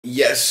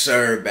Yes,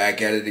 sir.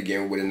 Back at it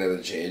again with another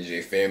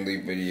J&J family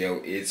video.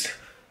 It's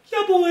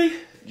your boy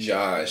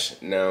Josh.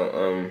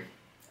 Now,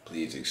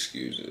 please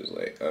excuse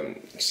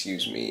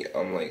me.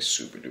 I'm like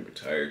super duper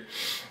tired.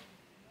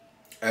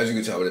 As you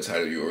can tell by the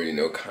title, you already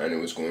know kind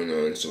of what's going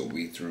on. So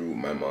we threw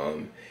my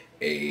mom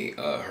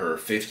her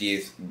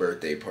 50th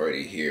birthday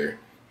party here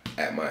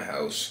at my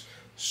house.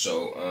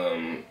 So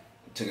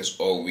it took us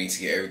all week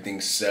to get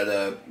everything set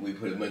up. We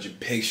put a bunch of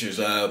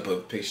pictures up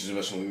of pictures of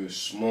us when we were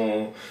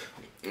small.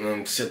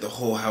 Set the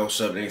whole house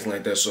up and anything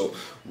like that. So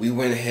we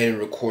went ahead and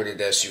recorded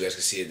that so you guys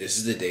can see it. This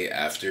is the day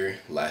after.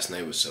 Last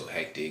night was so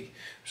hectic. It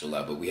was a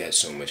lot, but we had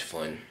so much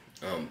fun.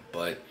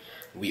 But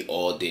we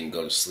all didn't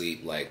go to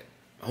sleep. Like,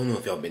 I don't know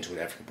if y'all been to an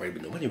African party,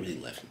 but nobody really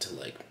left until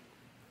like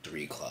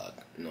 3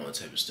 o'clock and all that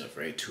type of stuff,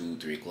 right? 2,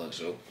 3 o'clock.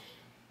 So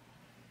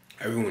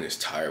everyone is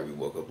tired. We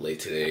woke up late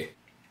today.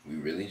 We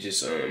really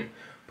just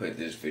put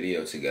this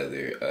video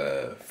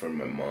together for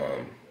my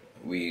mom.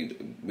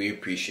 We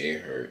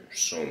appreciate her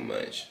so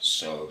much,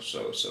 so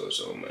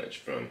much.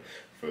 From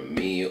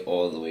me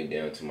all the way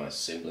down to my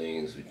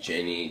siblings,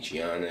 Jenny,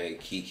 Gianna,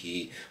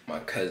 Kiki, my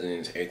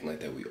cousins, everything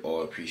like that. We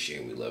all appreciate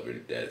and we love her to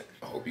death.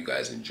 I hope you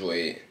guys enjoy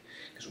it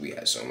because we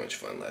had so much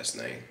fun last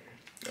night.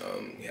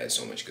 We had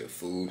so much good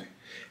food,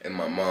 and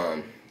my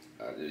mom,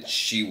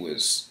 she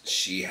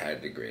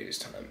had the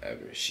greatest time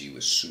ever. She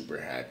was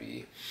super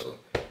happy. So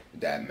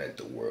that meant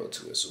the world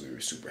to us. So we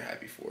were super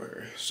happy for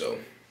her. So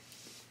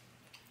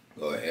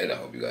go ahead. I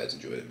hope you guys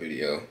enjoy the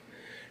video.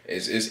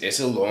 It's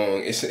a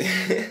long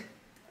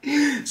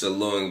it's a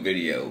long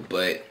video,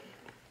 but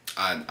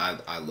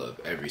I love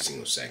every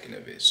single second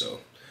of it. So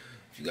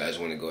if you guys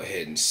want to go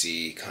ahead and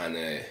see kind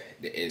of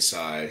the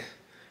inside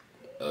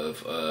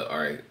of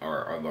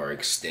our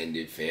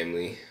extended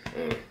family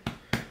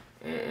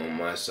on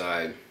my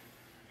side,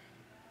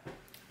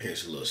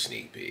 here's a little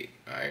sneak peek.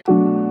 All right.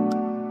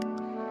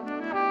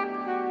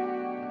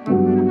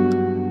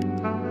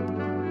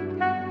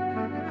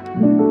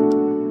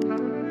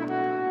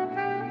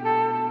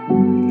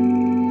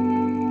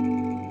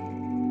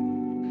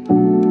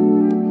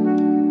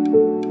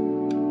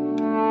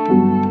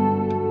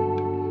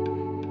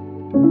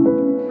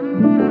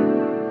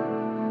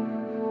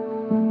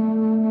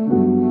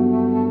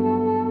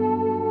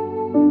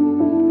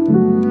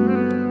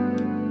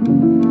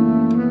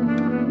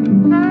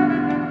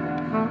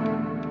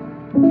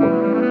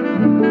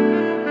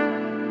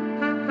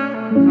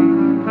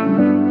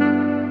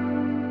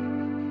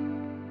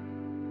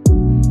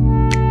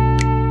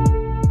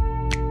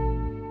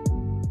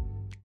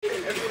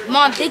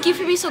 Mom, thank you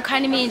for being so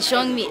kind to me and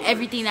showing me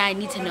everything that I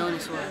need to know in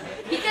this world.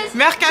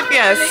 Momma Kappy,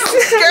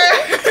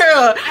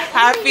 girl,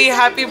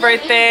 happy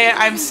birthday.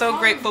 I'm so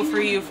grateful for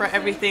you, for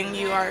everything.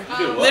 You are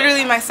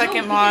literally my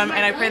second mom,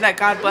 and I pray that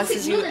God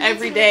blesses you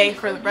every day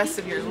for the rest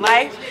of your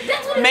life.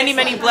 Many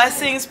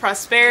blessings,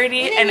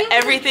 prosperity, and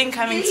everything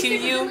coming to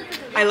you.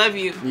 I love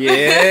you.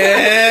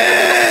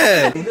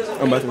 Yeah.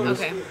 I'm about to do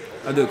this. Okay.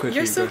 I'll do it quick.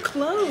 You're so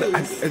close.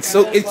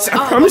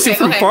 I promise you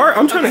from far.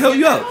 I'm trying to help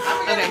you out.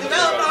 Okay.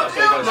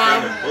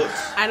 Mom,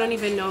 I don't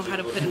even know how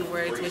to put in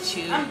words what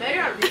you. I'm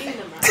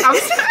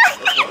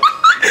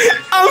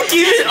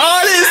keeping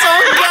all this.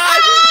 Oh God.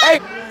 Hey.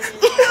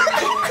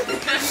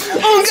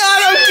 Oh God,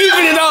 I'm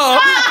keeping it all.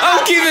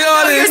 I'm keeping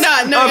all this. You're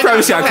not. No, I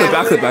promise you. I'll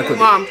clip.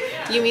 Mom,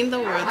 you mean the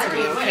world to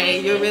me, okay?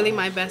 You're really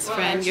my best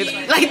friend. You're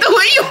like the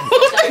way you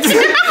move.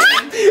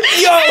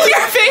 Yo, and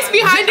your face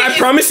behind it. I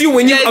promise you,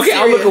 when you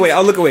I'll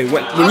look away.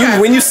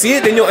 When you see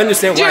it, then you'll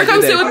understand why. Junior,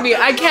 come sit with me.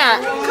 I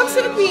can't. Come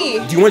sit with me.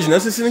 Do you want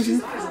Janessa to sit with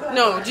you?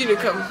 No, Junior,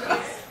 come.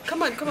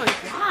 Come on.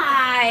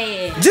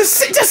 Why? Just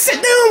sit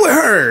down with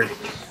her.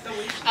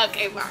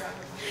 Okay, Mom.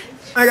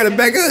 I gotta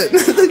back up.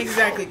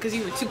 Exactly, because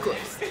you were too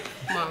close.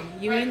 Mom,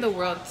 you mean the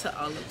world to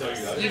all of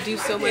us. You do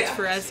so much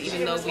for us,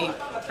 even though we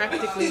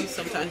practically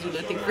sometimes do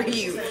nothing for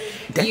you.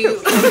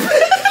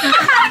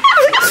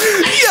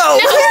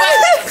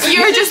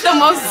 You're just the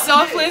most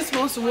selfless,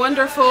 most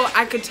wonderful.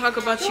 I could talk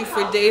about you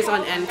for days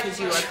on end because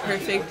you are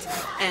perfect.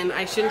 And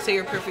I shouldn't say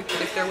you're perfect,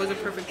 but if there was a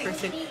perfect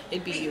person,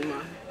 it'd be you,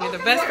 Mom. You're the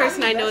best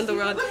person I know in the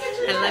world.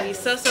 I love you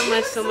so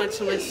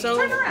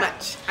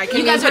much. I can't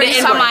even put it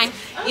in words.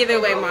 Either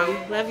way,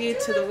 Mom. Love you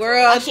to the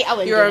world. Okay,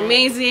 you're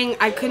amazing.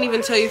 I couldn't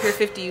even tell you if you're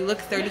 50. You look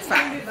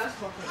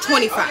 35.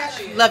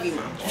 25. Love you,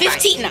 Mom.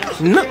 15 now.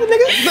 No,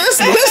 nigga. That's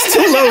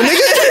too low,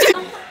 nigga.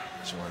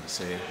 What you wanted to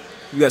say?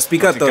 You gotta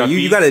speak up though.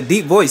 You got a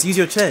deep voice. Use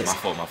your chest. My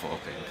fault.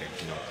 Okay.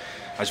 You know,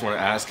 I just want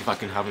to ask if I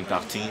can have him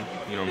top team.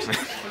 You know what I'm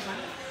saying?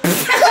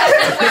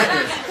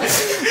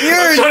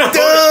 You're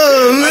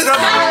dumb.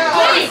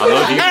 I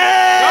love you.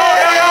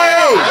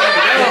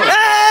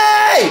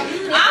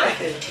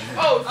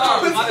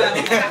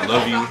 I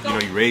love you. You know,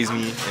 you raised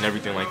me and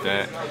everything like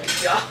that.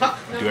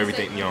 You do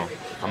everything. You know,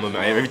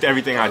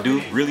 everything I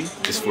do really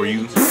is for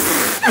you.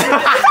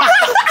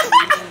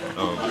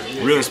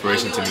 Real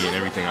inspiration to me in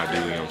everything I do,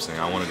 you know what I'm saying?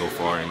 I want to go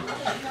far and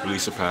really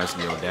surpass,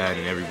 you know, Dad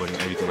and everybody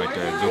and everything like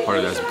that. A good part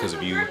of that is because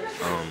of you.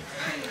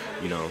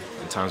 you know,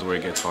 in times where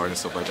it gets hard and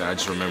stuff like that, I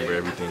just remember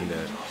everything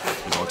that,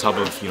 you know, on top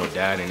of, you know,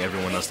 Dad and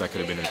everyone else that could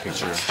have been in the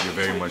picture, you're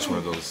very much one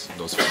of those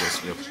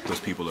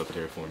people up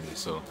there for me.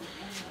 So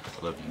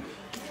I love you.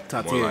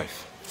 Top More tier.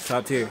 life.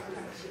 Top tier.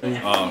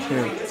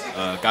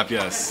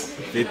 Capias,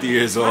 50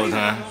 years old,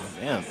 huh?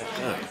 Damn.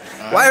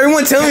 Why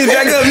everyone telling me to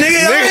back up,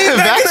 nigga? Nigga,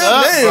 back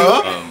up,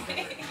 bro.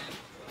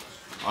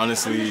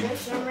 Honestly,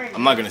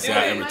 I'm not gonna say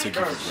I ever took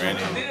you for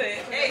granted,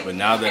 but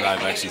now that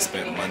I've actually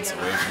spent months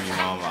away from you,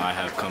 Mom, I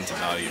have come to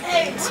value your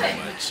presence so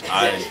much.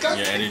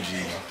 Your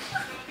energy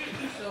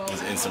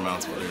is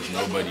insurmountable. There's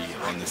nobody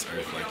on this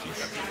earth like you,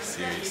 Capias.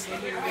 Seriously.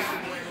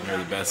 You're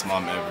the best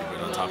mom ever,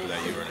 but on top of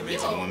that, you're an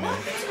amazing woman.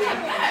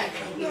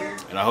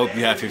 And I hope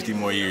you have 50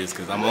 more years,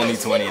 because I'm only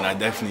 20 and I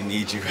definitely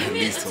need you at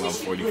least till I'm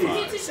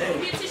 45. So,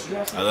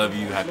 I love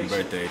you. Happy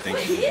birthday. Thank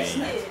you for being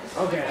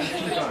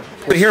here.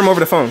 But hear him over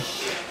the phone.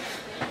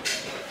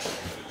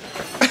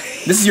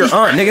 This is your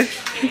aunt, nigga.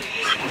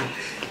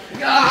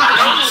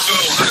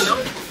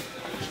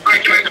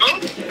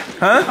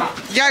 Huh?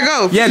 Yeah,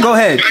 go. Yeah, go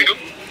ahead.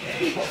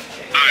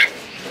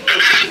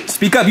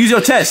 Speak up. Use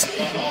your chest.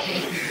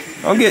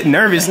 Don't get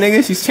nervous,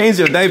 nigga. She's changed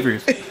your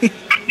diapers. It's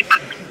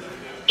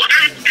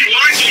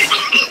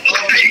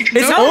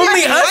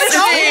only us. It's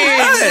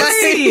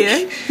only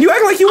us. You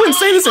act like you wouldn't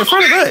say this in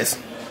front of us.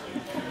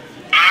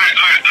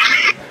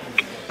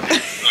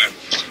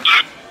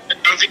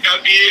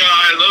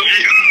 I love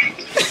you.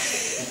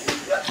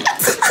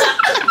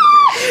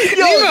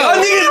 Yo, y'all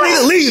niggas need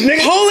to leave,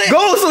 nigga. Hold it.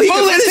 Go so he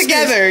hold can it finish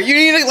together. You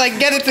need to like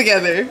get it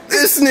together.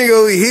 This nigga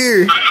over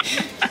here.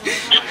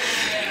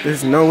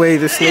 There's no way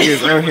this nigga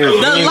is out here.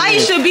 The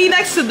light should be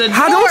next to the door.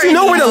 How don't you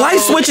know where the light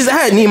switch is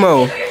at,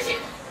 Nemo? There's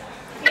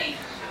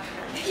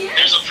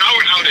a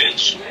power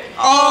outage.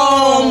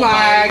 Oh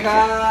my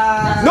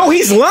god. No,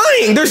 he's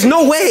lying. There's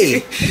no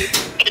way.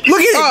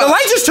 Look at it. The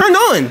light just turned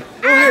on.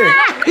 Over here.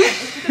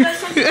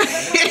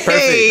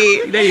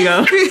 Hey, there you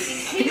go.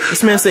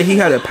 This man said he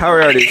had a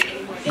power outage.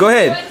 Go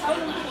ahead.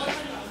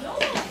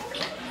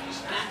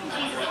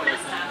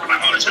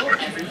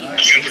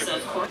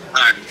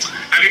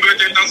 Happy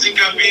birthday, Momma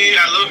Kappy.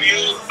 I love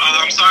you.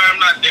 I'm sorry I'm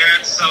not there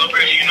to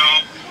celebrate,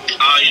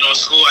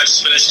 school. I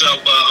just finished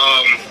up, but, I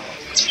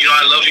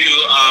love you.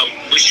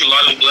 Wish you a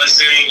lot of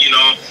blessing,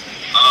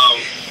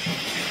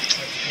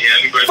 yeah,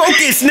 happy birthday.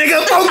 Focus, nigga,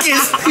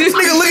 focus. This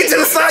nigga looking to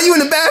the side, you in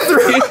the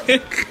bathroom.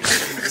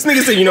 This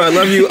nigga said, I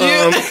love you.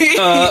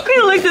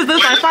 You looked at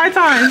this like 5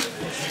 times.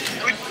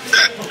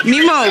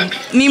 Nemo.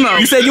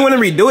 You said you want to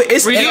redo it?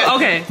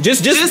 Okay.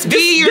 Just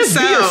be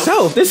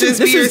yourself. This is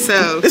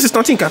yourself. This is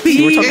Momma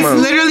Kappy. We're talking about.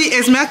 Literally,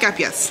 it's Momma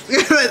Kappy.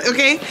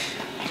 Okay.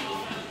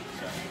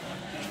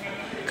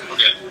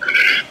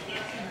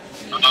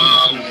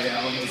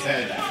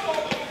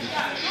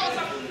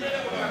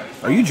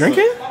 Are you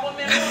drinking?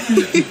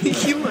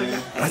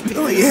 I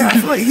feel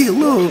like he a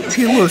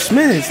little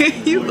smashed.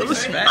 You little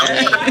smash.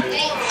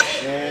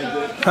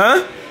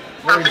 Huh?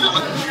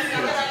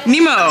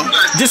 Nemo.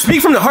 Just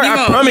speak from the heart.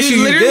 Nemo, I promise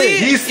you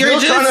did. He's still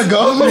trying to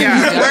go.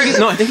 Yeah.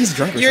 No, I think he's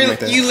drunk or something like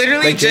that. You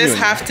literally Like, just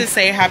genuinely. have to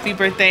say happy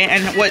birthday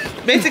and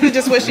basically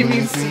just what she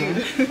means to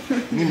you.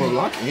 Nemo,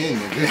 lock in,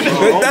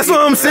 nigga. That's what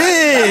I'm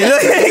saying.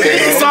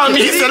 He saw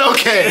me, he said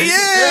okay.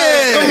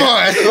 Yeah. Come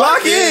on.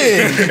 Lock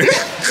in.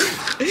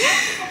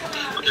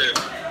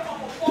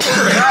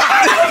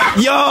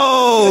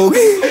 Yo.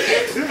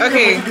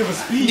 Okay.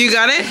 You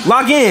got it?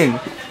 Lock in.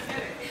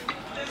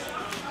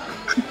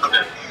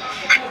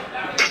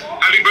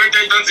 Happy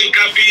birthday, Momma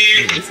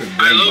Kappy.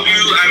 I love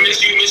you. I miss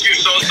you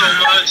so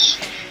much.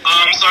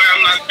 Sorry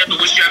I'm not there to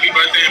wish you happy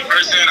birthday in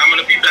person. I'm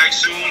gonna be back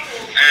soon.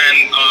 And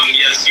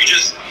yes,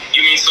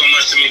 you mean so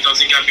much to me,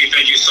 Momma Kappy.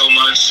 Thank you so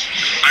much.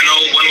 I know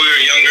when we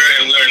were younger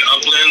and we were in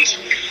Upland,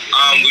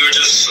 we were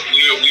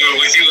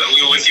with you.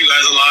 We were with you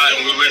guys a lot,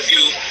 and we were with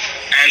you.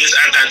 And just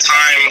at that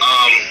time,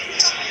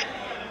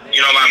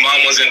 my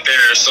mom wasn't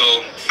there, so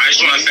I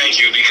just want to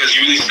thank you because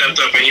you really stepped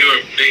up and you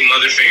were a big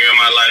mother figure in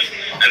my life.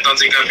 And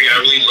Momma Kappy,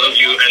 I really love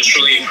you and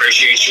truly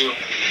appreciate you.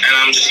 And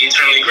I'm just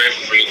eternally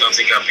grateful for you, Momma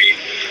Kappy.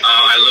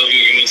 I love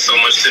you. You mean so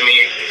much to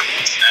me.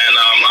 And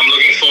I'm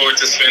looking forward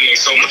to spending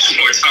so much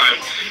more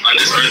time on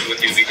this earth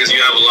with you because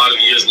you have a lot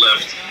of years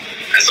left.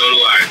 And so do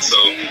I. So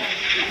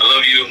I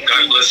love you.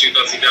 God bless you,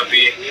 Momma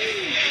Kappy.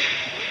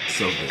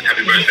 So good.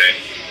 Happy birthday.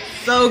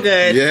 So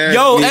good. Yeah.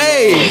 Yo,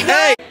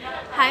 hey.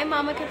 Hi,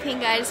 Momma Kappy.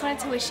 I just wanted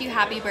to wish you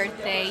happy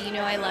birthday. You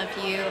know I love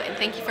you, and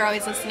thank you for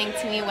always listening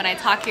to me when I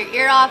talk your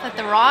ear off at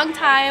the wrong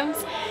times.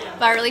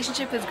 But our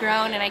relationship has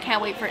grown, and I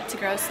can't wait for it to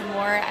grow some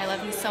more. I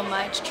love you so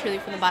much, truly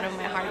from the bottom of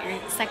my heart. You're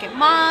the second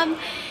mom,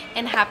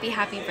 and happy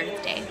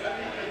birthday.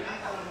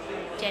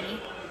 Jenny.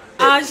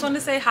 I just want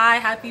to say hi,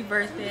 happy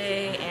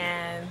birthday,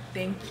 and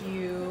thank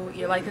you.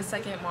 You're like a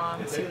second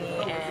mom to me,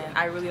 and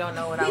I really don't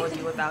know what I would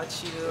do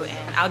without you,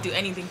 and I'll do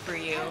anything for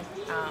you.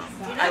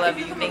 I love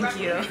you. Thank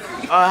you.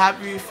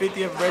 Happy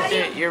 50th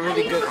birthday. You're a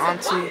really good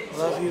auntie.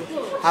 Love you.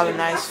 Have a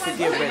nice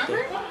 50th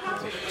birthday.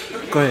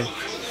 Go ahead.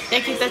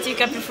 Thank you, Momma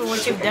Kappy, for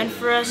what you've done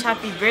for us.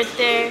 Happy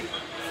birthday.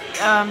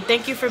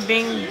 Thank you for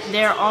being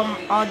there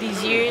all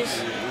these years.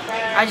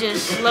 I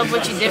just love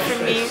what you did for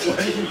me.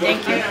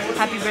 Thank you.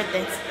 Happy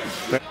birthday.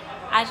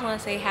 I just want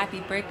to say happy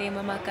birthday,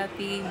 Momma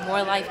Kappy.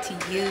 More life to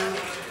you.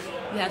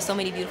 You have so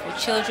many beautiful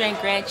children,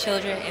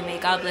 grandchildren, and may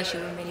God bless you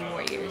with many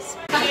more years.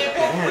 Thank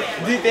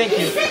you. Thank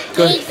you.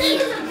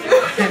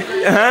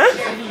 Huh?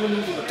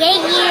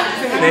 Thank you.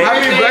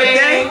 Happy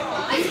birthday.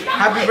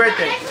 Happy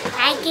birthday.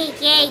 I can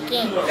take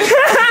it.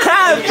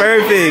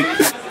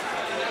 Perfect.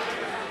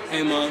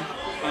 Hey Mom,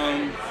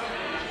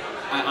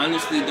 I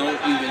honestly don't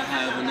even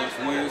have enough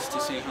words to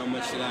say how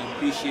much that I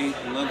appreciate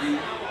and love you.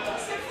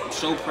 I'm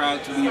so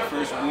proud to be your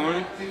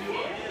firstborn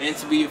and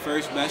to be your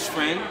first best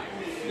friend.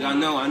 I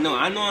know I'm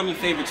your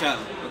favorite child,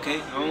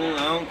 okay? I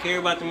don't care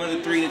about the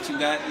other three that you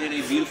got. Yeah,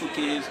 they beautiful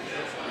kids.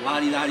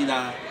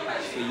 La-di-da-di-da.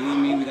 So you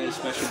and me, we got a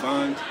special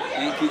bond.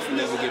 Thank you for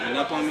never giving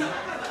up on me.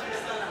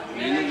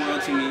 You mean the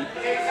world to me,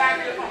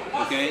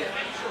 okay?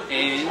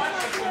 And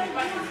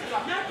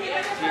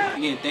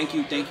again, thank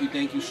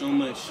you so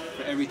much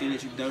for everything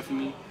that you've done for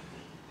me.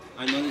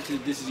 I know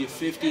that this is your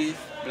 50th,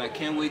 but I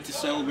can't wait to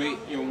celebrate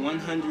your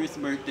 100th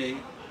birthday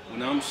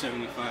when I'm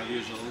 75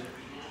 years old.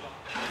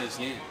 Because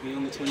yeah, we're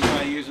only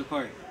 25 years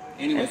apart.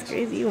 Anyways, that's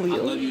crazy. I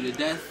love you to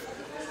death.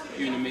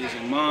 You're an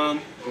amazing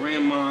mom,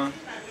 grandma,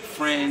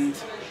 friend.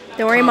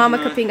 Don't worry, Momma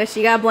Kappy,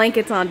 she got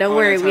blankets on. Don't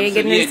worry, we ain't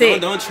getting her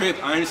sick. Don't trip.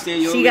 I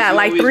understand you. She got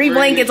like 3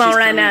 blankets on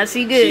right now.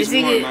 She good. She's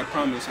warm. I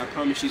promise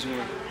she's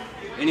warm.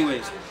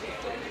 Anyways,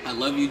 I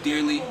love you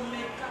dearly,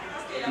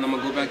 and I'm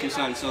gonna go back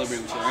inside and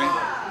celebrate with you. All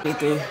right? Me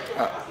too.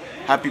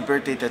 Happy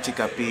birthday, Tati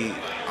Kappy.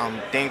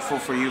 I'm thankful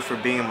for you for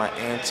being my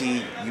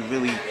auntie. You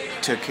really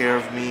took care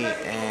of me,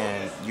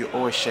 and you're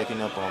always checking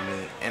up on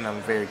me, and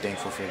I'm very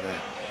thankful for that.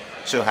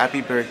 So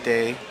happy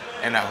birthday,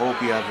 and I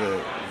hope you have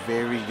a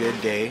very good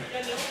day,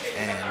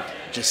 and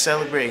just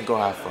celebrate and go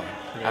have fun.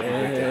 Happy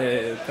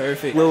birthday.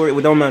 Perfect.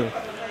 It don't matter.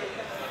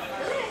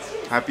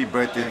 Happy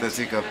birthday,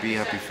 Tati Kappy.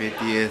 Happy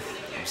 50th.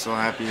 I'm so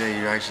happy that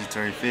you actually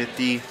turned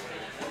 50.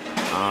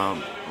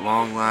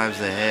 Long lives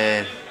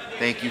ahead.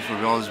 Thank you for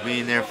always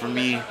being there for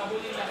me.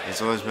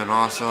 It's always been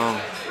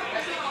awesome.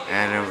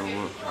 And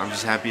I'm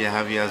just happy to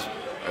have you as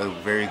a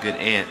very good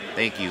aunt.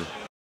 Thank you.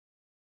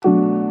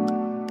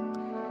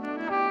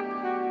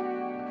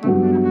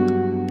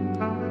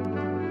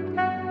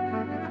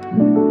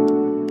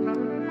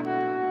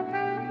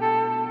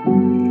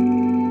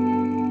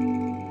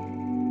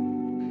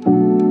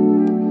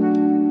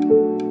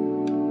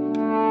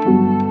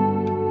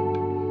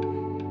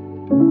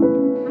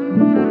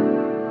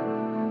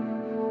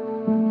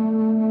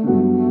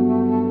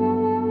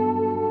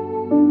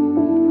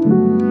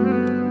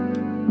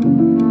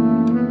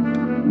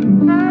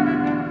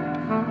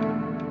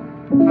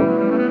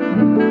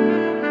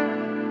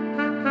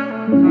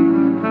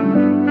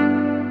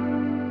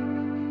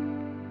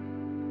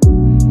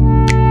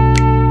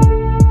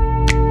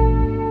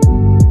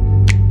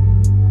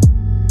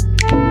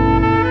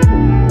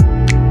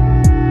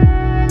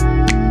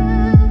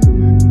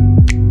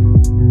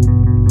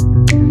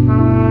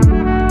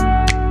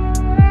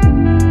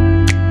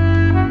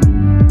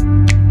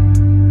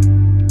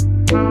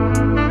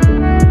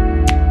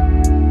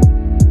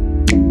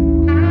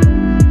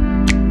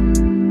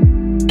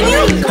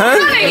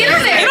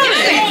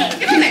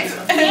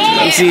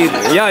 See,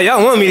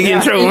 y'all want me to get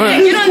in trouble, huh?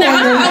 Get on there.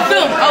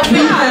 I'll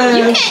film.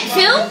 You can't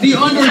film? The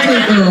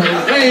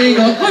Undertaker weighing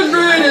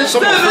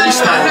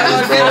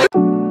 107.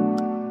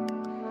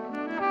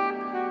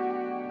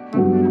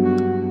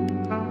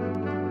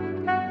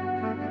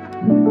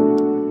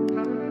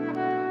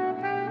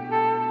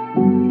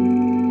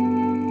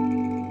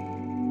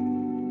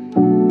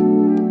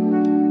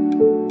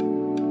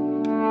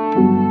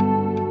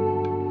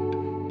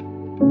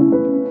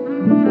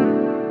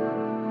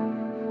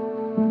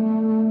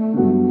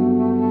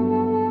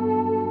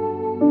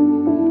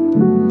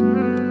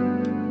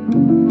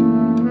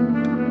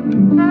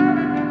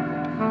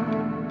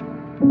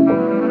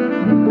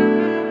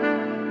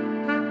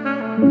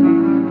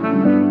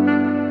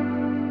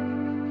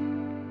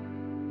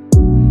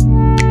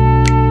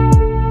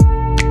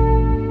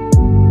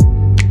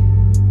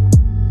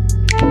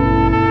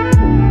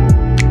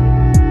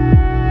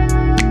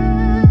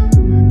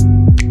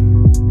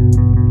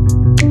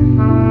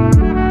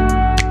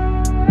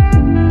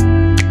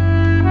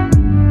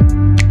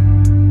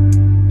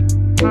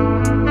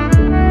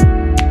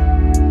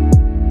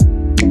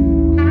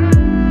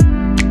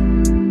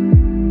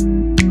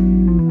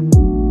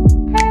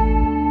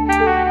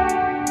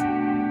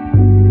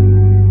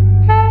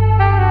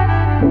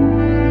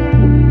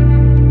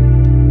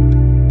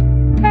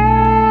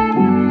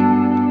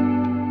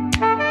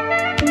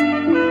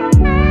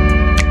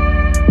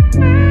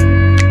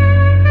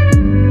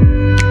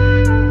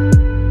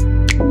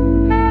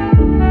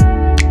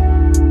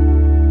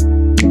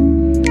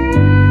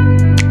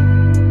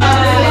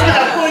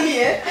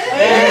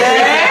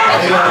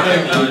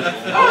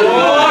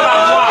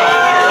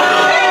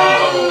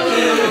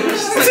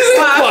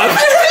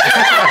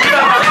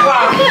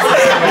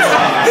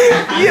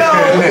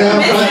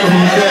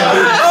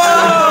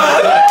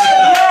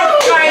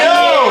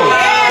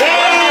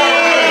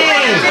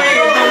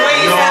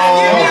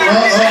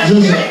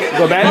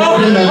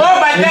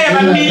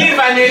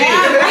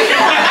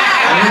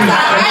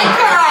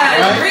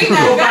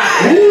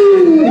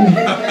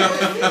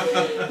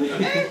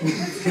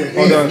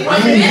 Hold on.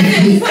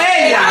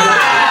 Hey,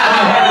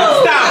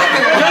 stop.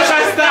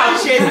 Joshua, stop.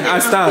 I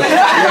stopped.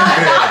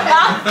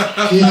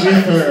 She's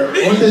with her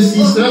older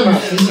sister. My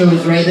sister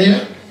was right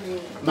there.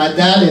 My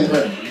dad and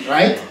her,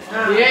 right?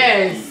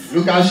 Yes.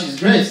 Look how she's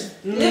dressed.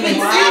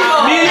 Living I'm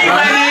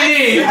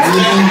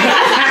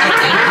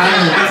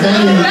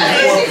telling you.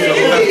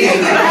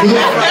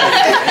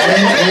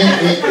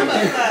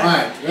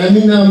 Alright, let me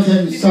now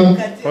tell you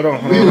something. Hold on.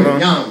 We were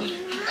young.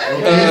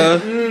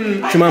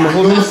 Jemima,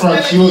 hold on.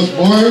 She was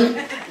born,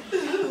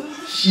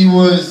 she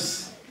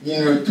was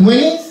in her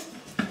 20s,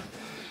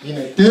 in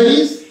her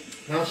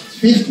 30s, now she's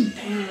 50.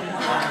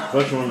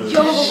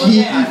 She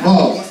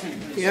evolved.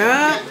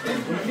 Yeah.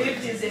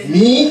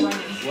 Me,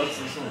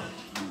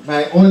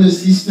 my older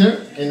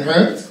sister, and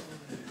her,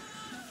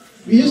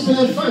 we used to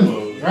have fun,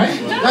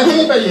 right? Like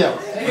anybody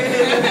else.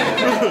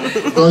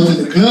 Go to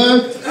the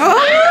club.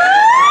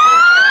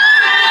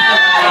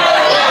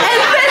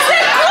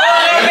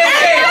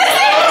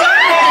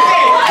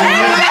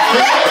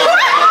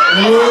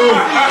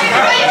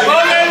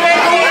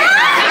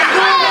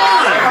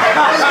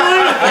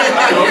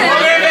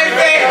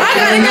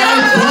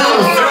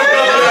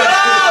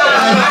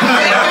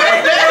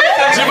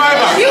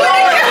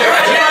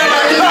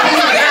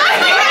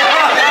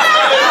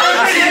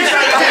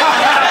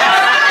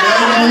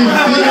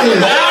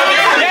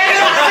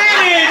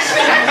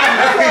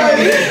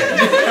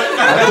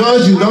 I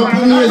told you, don't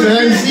put me as an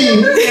MC.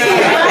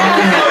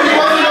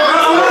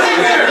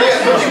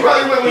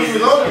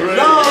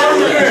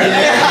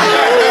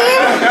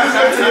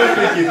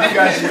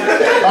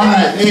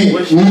 Alright, hey, we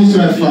used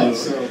to have fun.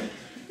 So,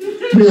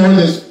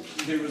 300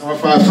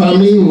 of our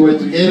family, we were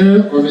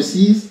together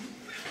overseas,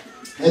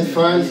 had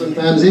fun.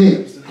 Sometimes,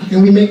 hey, how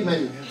can we make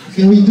money? How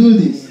can we do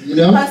this? You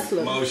know?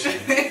 Hustling.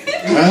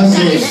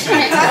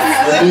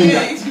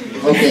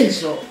 Okay,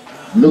 so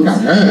look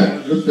at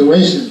her. Look the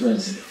way she's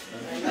dressed.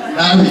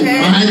 That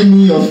reminded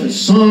me of a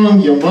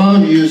song your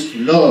mom used to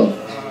love.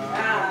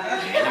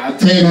 I'll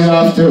tell you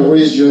after.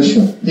 Where's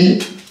Joshua?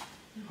 Hey.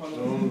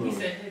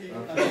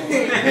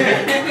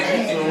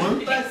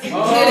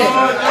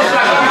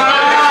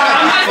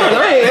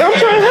 I'm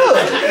trying to help.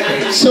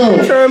 So,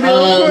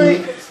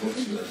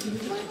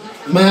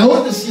 my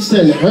older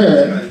sister and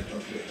her,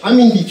 I'm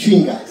in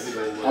between, guys.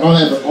 I don't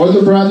have an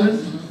older brother.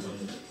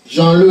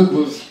 Jean-Luc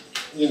was,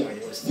 he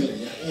was still a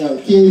young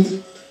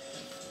kid.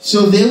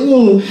 So they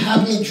will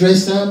have me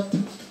dress up,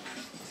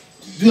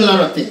 do a lot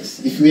of things.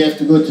 If we have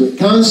to go to a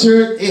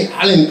concert, hey,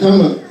 Alan,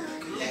 come on.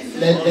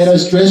 Let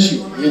us dress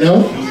you, you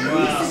know?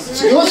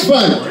 So it was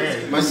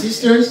fun. My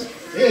sisters,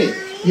 hey,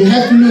 you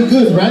have to look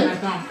good, right?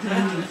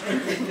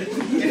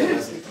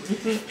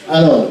 I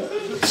know.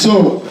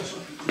 So,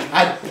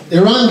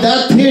 around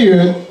that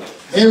period,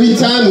 every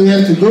time we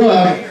have to go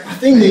out, I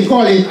think they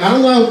call it, I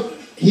don't know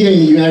here in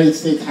the United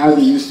States how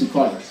they used to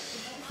call it.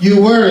 You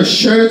wear a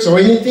shirt or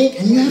anything,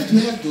 and you have to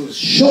have those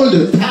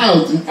shoulder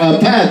pads,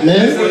 man.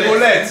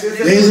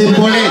 There's a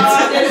bullet.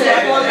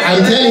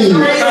 I'm telling you.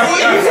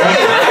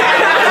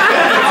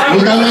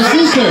 Look at my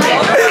sister.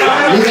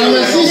 Look at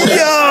my sister.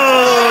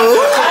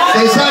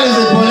 They say there's a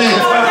bullet.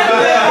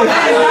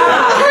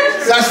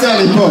 That's not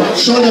the point.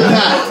 Shoulder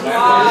pad.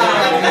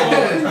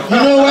 You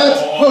know what?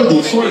 Hold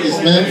this,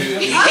 man.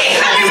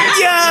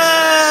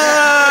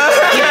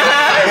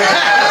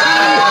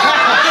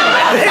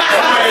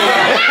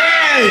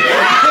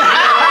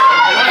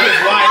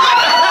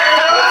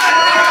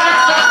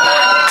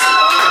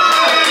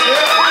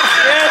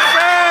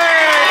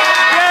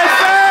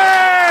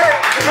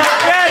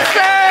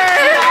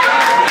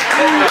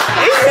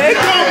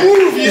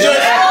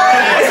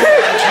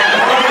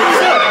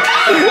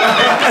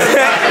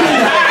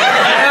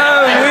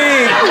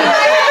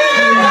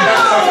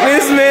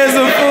 This man's a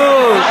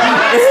fool.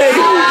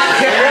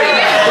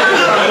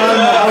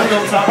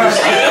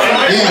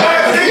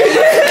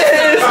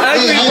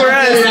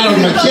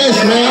 Yes,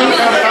 man.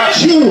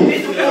 Shoo.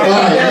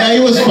 Alright, yeah,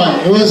 it was fun.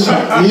 It was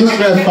fun. We used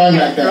to have fun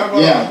like that.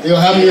 Yeah, they'll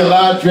have me a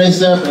lot,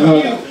 dress up and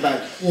all that.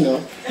 But,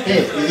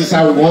 hey, this is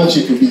how we want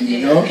you to be,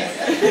 you know?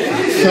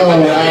 So,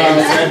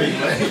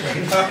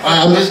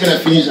 I'm just going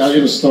to finish our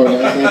little story.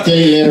 I'm going to tell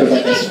you later,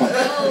 but that's fine.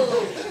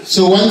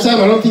 So one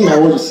time, I don't think my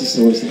older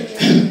sister was there.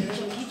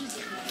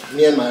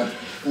 Me and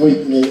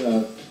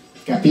Momma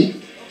Kappy,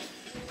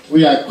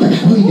 we are like, what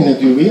are we going to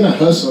do? We're going to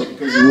hustle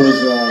because it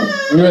was,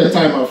 we were a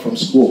time out from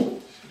school.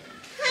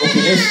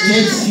 Okay,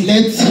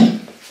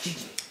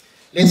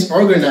 let's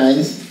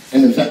organize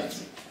an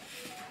event.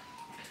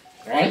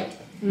 Right?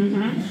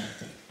 Mm-hmm.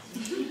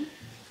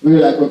 We were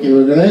like, okay,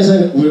 we're going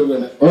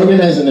to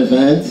organize an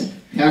event,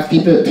 have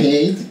people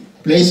paid,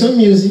 play some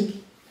music,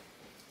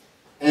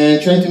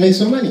 and try to make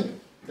some money.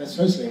 That's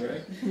first thing,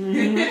 right?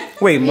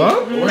 Mm-hmm. Wait,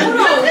 Mom? Wait.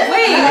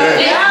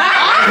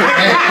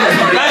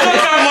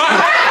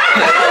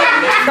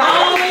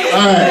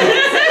 All right.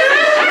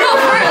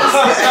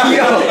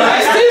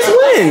 Since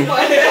when?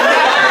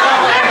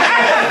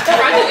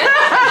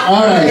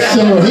 All right,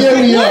 so here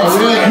we are.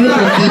 We're a group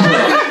of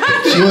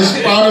people. She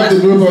was part of the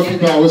group of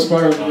people. I was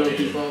part of the group of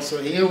people.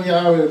 So here we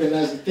are. We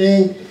organized a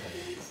thing.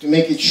 To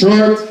make it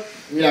short,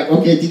 we're like,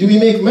 okay, did we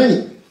make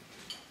money?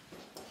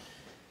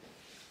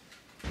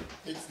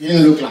 It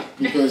didn't look like,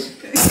 because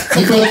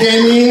people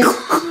came in,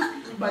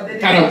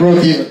 kind of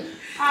broke even.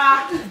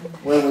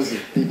 Where was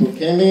it? People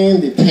came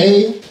in, they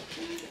paid.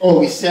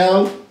 Oh, we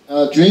sell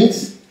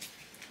drinks.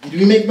 Did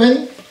we make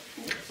money?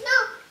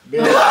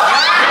 No.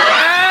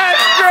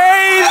 That's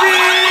crazy!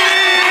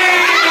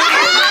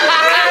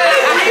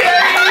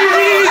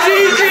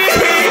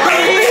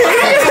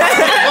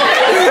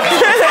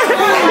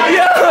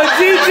 Yo,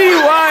 GG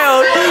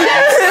wild.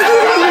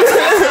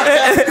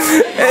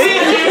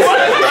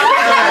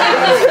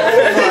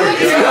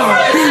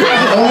 I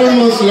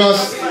almost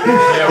lost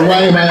why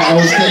I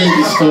was telling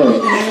this story.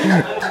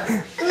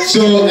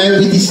 So, and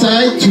we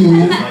decide to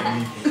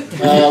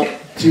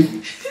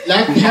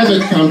like have a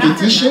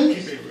competition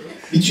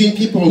between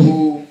people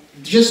who,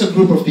 just a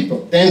group of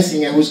people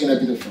dancing, and who's gonna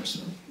be the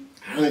first one.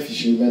 I don't know if you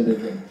should remember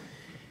them.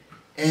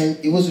 And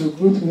it was a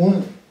group who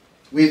won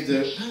with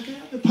the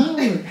power.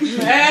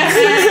 Yes,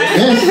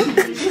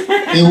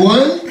 they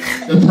won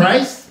the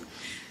prize,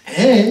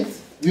 and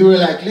we were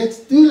like, let's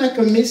do like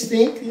a Miss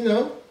thing, you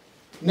know,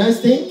 nice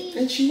thing,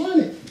 and she won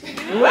it. She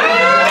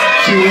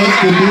was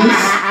the Miss.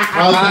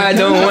 I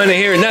don't want to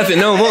hear nothing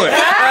no more.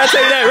 I'll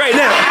tell you that right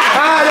now.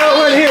 I don't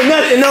want to hear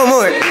nothing no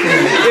more.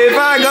 If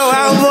I go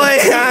out, boy,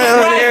 I don't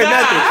want to hear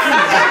nothing.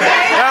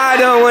 I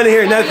don't want to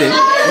hear nothing.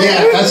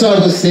 Yeah, that's what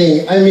I was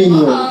saying. I mean,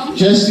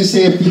 just to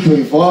say people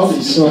involved,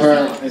 you saw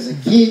her as a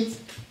kid,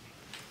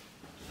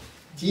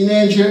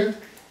 teenager,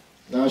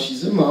 now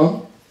she's a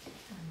mom,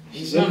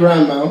 she's a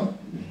grandma.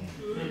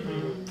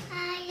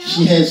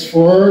 She has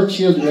 4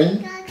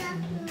 children.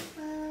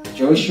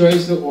 Joshua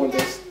is the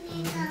oldest,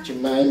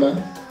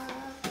 Jemima,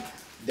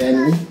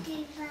 Danny,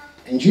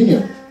 and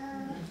Junior.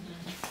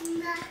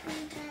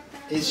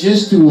 It's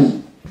just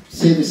to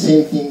say the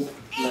same thing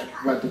like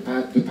what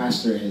the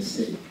pastor has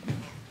said.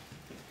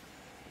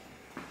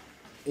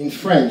 In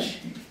French,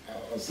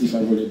 I'll see if I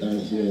wrote it down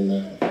here in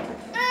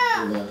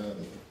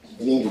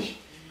English.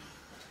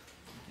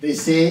 They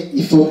say,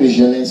 il faut que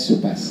jeunesse se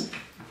passe.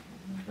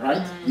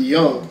 Right? The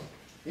young,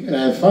 you're going to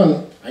have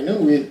fun. I know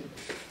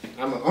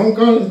I'm an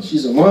uncle,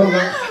 she's a mom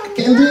now.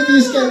 Can't do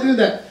this, can't do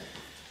that.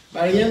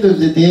 By the end of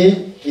the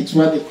day, it's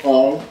what they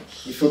call,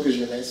 il faut que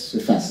jeunesse se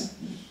fasse.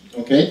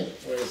 Okay?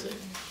 Where is it?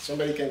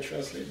 Somebody can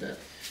translate that.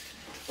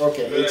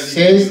 Okay, it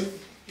says,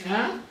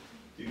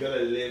 you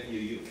gotta live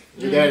your youth.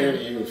 You gotta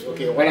live your youth.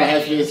 Okay, what I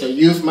have here is a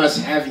youth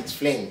must have its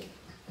fling.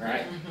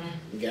 Right?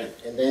 You got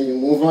it. And then you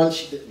move on,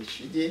 she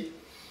did.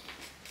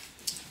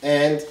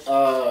 And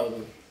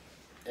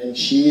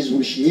she is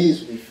who she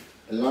is with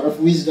a lot of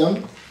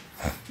wisdom.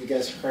 You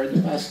guys heard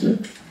the pastor.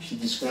 She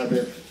described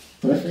it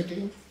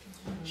perfectly.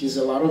 She's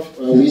a lot of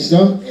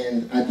wisdom,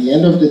 and at the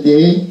end of the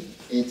day,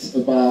 it's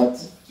about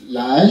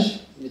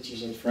l'âge, which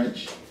is in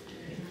French.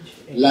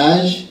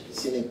 L'âge,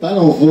 ce n'est pas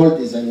l'envol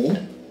des années,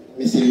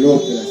 mais c'est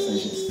l'aube de la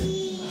sagesse.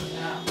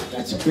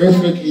 That's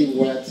perfectly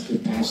what the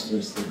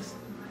pastor says.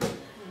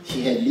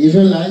 She had lived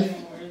her life,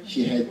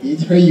 she had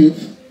did her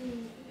youth,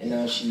 and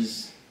now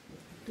she's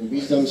the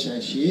wisdom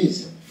she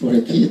is for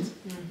her kids,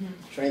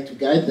 trying to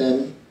guide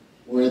them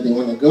where they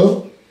want to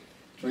go,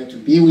 trying to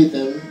be with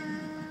them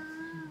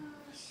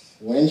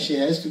when she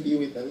has to be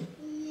with them,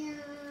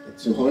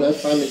 to hold her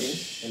family,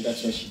 and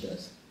that's what she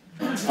does.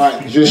 All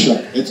right,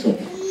 Joshua, let's go.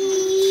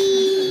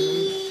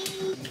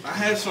 I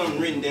have something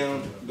written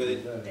down, but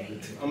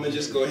I'm gonna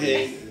just go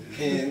ahead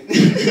and,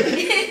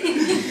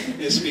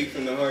 and speak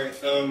from the heart.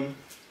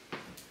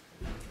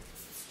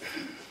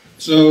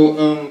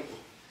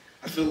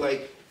 I feel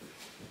like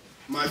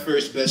my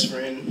first best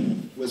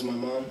friend was my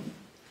mom.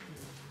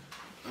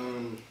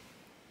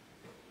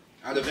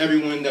 Out of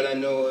everyone that I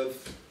know of,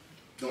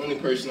 the only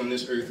person on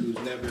this earth who's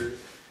never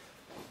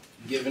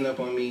given up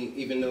on me,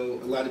 even though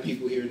a lot of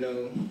people here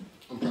know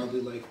I'm probably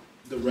like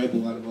the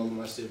rebel out of all of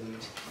my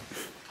siblings.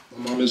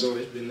 My mom has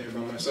always been there by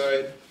my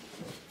side.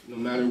 No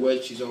matter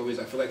what, she's always,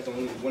 I feel like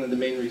one of the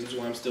main reasons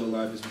why I'm still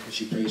alive is because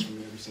she prays for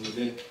me every single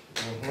day.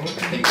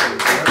 Thanks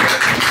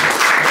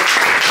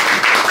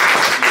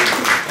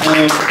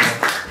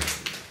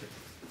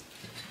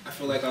I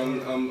feel like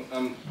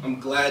I'm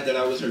glad that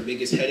I was her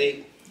biggest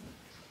headache.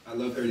 I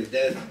love her to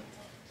death.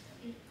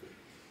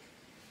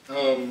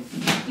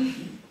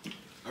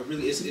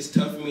 It's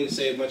tough for me to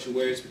say a bunch of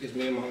words because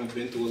me and Mom have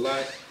been through a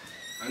lot.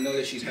 I know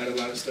that she's had a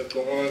lot of stuff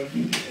go on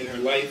in her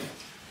life,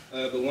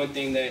 but one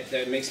thing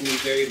that makes me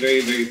very,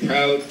 very, very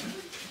proud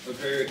of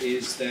her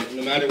is that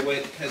no matter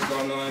what has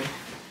gone on,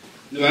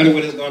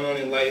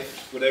 in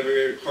life,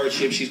 whatever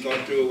hardship she's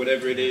gone through or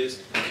whatever it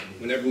is,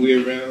 whenever we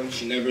were around,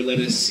 she never let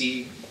us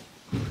see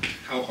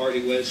how hard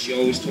it was. She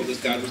always told us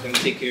God was going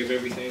to take care of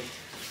everything.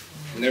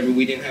 Whenever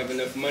we didn't have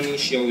enough money,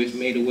 she always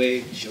made a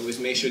way. She always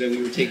made sure that we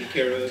were taken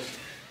care of.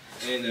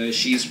 And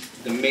she's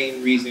the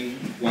main reason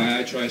why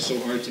I try so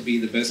hard to be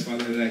the best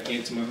father that I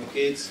can to my own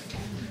kids.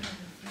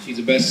 She's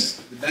the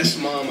best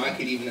mom I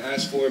could even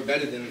ask for,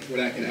 better than what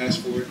I could ask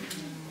for,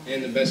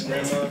 and the best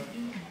grandma.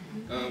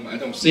 I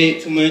don't say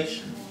it too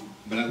much,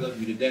 but I love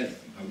you to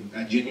death.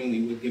 I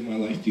genuinely would give my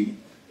life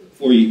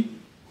for you.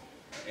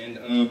 And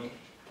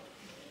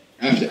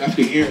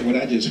after hearing what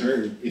I just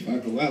heard, if I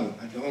go out,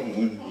 I don't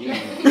want to, you know.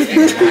 Nothing.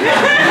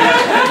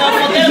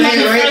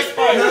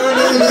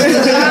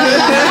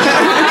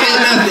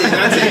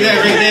 I'll tell you that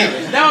right now.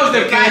 That was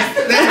the best.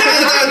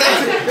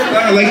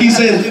 Like he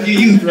said, live your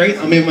youth, right?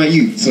 I'm in my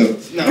youth, so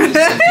no.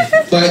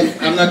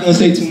 But I'm not gonna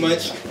say too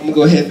much. I'm gonna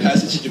go ahead and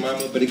pass it to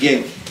Jemima. But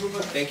again,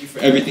 thank you for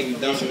everything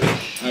you've done for me.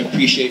 I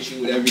appreciate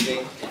you with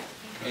everything,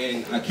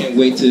 and I can't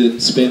wait to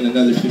spend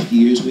another 50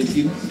 years with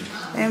you.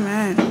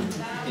 Amen.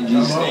 In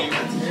Jesus' name.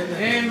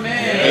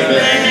 Amen.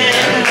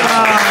 Amen.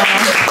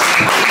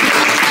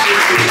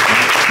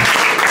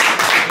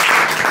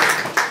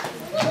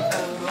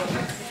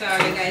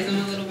 Sorry guys, I'm a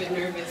little bit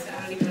nervous. I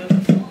don't even know.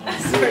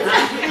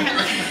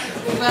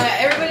 But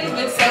everybody's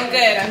been so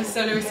good. I'm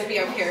so nervous to be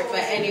up here.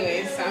 But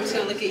anyways, so I'm just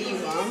gonna look at you,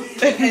 Mom.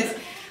 Because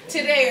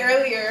today,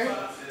 earlier,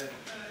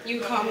 you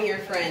called me your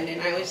friend,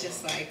 and I was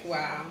just like,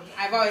 wow.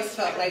 I've always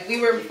felt like we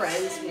were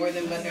friends more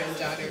than mother and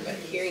daughter, but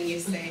hearing you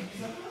say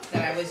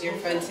that I was your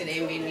friend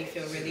today made me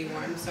feel really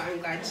warm. So I'm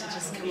glad to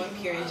just come up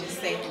here and just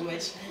say how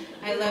much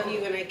I love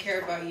you and I care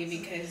about you,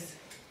 because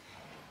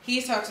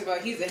he talks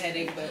about he's a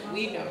headache, but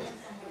we know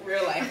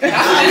real life. And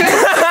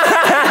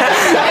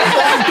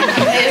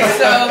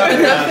so the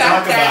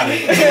fact that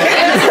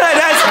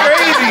that's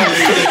crazy.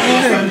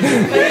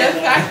 But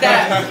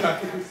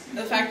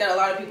the fact that a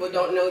lot of people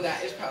don't know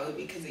that is probably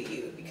because of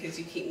you, because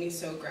you keep me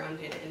so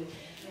grounded and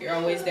you're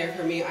always there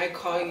for me. I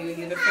call you.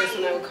 You're the first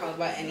one I would call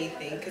about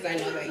anything, because I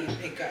know that you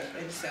pick up.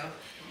 And so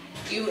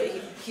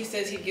he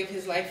says he'd give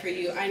his life for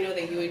you. I know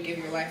that you would give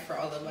your life for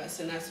all of us,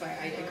 and that's why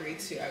I agreed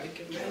to. I would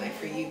give my life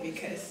for you,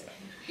 because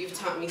you've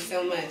taught me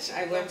so much.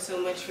 I've learned so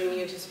much from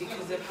you just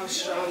because of how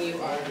strong you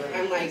are.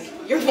 I'm like,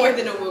 you're more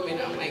than a woman.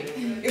 I'm like,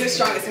 you're the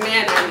strongest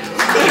man I know.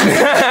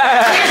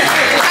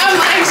 I'm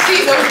like,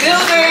 she's a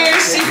builder,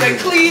 she's a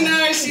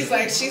cleaner, she's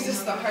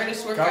just the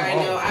hardest worker I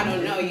know. I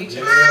don't know. You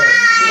just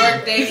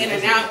work day in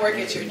and out, work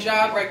at your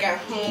job, work at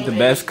home. The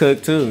best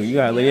cook too. You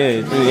gotta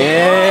yeah.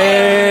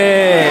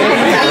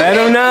 Let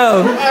them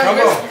know.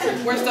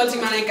 We're still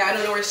too many. I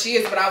don't know where she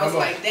is, but I was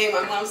like, dang,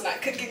 my mom's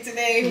not cooking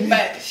today.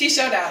 But she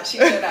showed out. She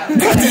showed out.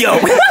 Yo.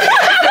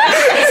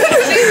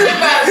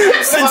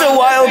 Such a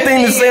wild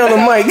thing to say on the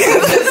mic.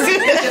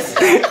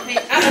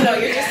 I don't know.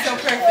 You're just so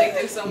perfect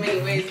in so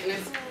many ways, and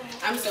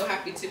I'm so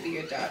happy to be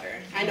your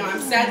daughter. I know I'm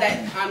sad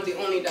that I'm the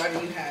only daughter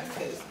you have,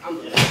 because I'm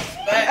the best.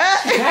 But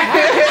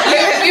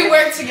we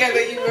work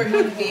together. You work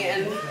with me,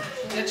 and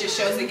that just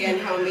shows again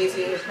how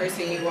amazing of a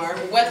person you are.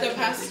 What the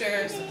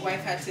pastor's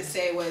wife had to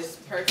say was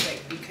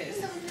perfect,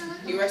 because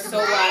you are so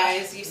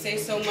wise. You say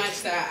so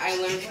much that I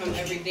learn from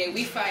every day.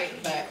 We fight,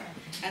 but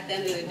at the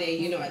end of the day,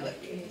 you know I love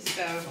you.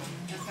 So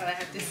that's all I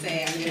have to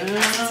say. I'm going to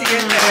pass it to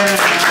your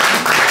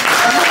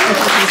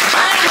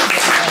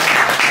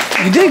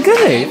You did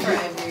good.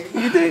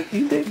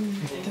 You did.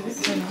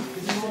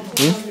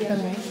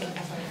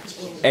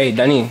 Hey,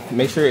 Danny,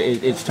 make sure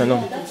it's turned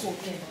on. Make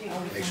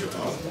sure it's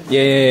on.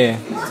 Yeah.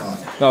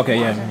 Okay,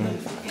 yeah.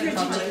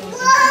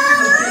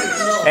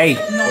 Hey.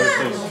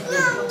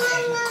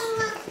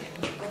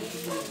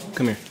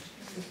 Come here.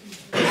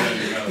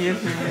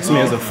 This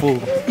man's a fool.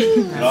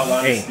 In all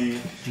honesty,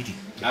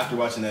 after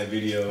watching that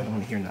video, I don't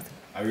want to hear nothing.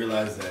 I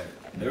realized that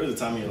there was a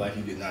time in your life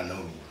you did not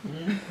know me.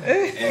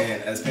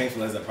 And as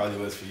painful as that probably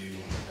was for you,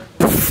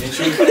 in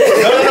truth,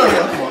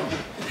 no, come on.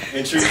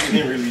 In truth, it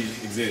didn't really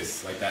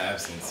exist, like that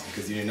absence,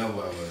 because you didn't know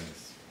who I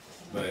was.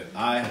 But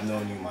I have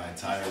known you my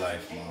entire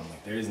life, Mom.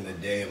 Like, there isn't a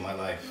day of my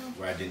life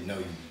where I didn't know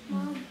you.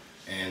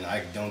 And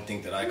I don't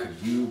think that I could,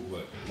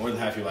 more than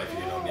half your life you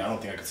didn't know me. I don't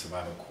think I could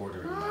survive a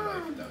quarter of my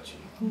life without you.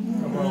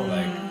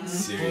 Like,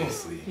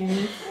 seriously.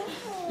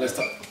 Let's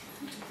talk.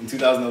 In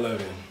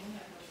 2011,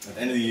 at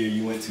the end of the year,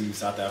 you went to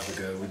South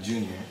Africa with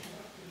Junior.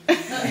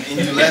 And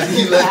you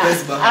left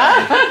us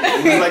behind.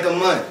 It was like a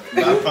month.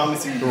 But I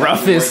promise you.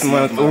 Roughest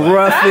month. The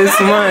worst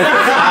month.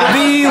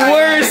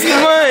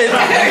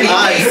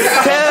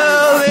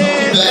 Tell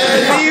it.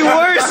 The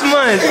worst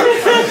month.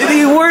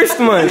 The worst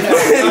month.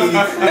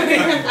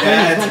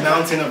 Dad's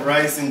mountain of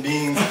rice and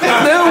beans.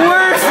 The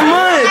worst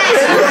month.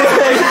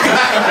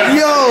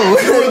 Yo.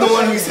 You were the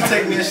one who used to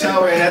take me a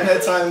shower, and at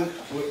that time,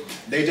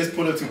 they just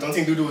put up to Don't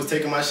Think Dudu was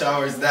taking my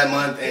showers that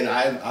month, and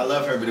I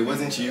love her, but it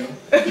wasn't you.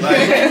 Like,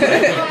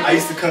 I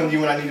used to come to you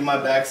when I needed my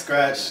back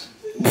scratched,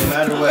 no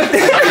matter what.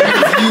 It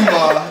was you,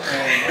 Ma.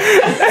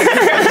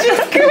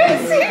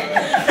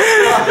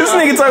 This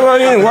nigga talking about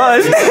getting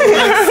washed.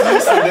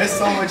 There's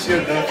so much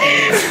you've done for me,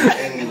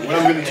 and what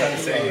I'm really trying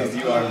to say is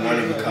you are one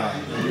of a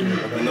kind.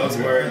 And those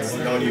words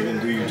don't even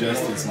do you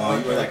justice, Ma.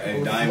 You are like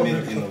a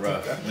diamond in the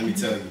rough, let me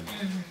tell you.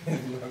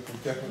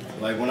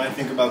 Like, when I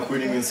think about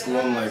quitting in school,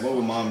 I'm like, what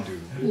would Mom do?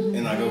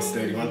 And I go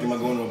study. When I think about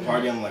going to a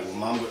party, I'm like, well,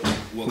 Mom would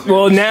quit.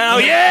 Well, now,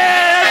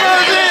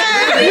 yeah!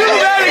 You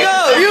better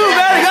go!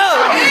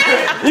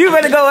 You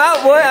better go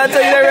out, boy. I'll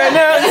tell you that right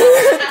now.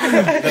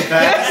 The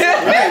past.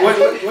 What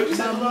you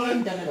say about it?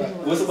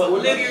 What's about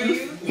what?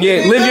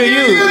 Yeah, live your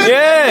youth.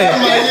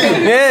 Yeah.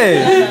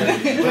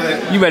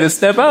 Yeah. You better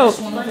step out.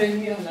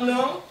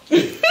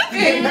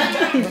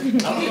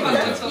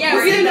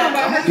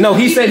 No,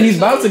 he said he's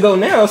about to go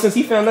now since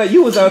he found out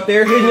you was out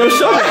there hitting your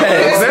shoulder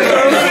pads. That's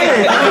what I'm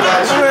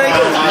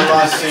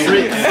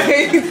saying.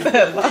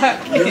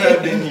 You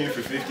have been here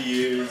for 50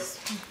 years,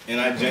 and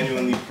I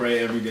genuinely pray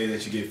every day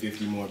that you get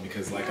 50 more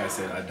because, like I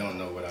said, I don't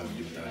know what I would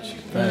do without you.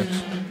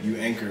 Facts. You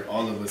anchor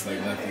all of us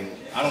like nothing.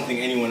 I don't think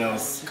anyone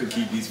else could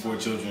keep these 4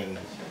 children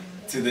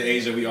to the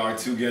age that we are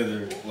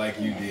together like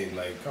you did.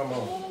 Like, come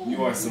on,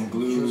 you are some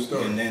glue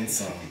and then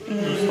some.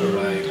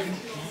 Like,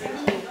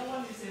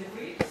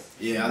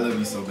 yeah, I love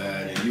you so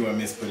bad, and you are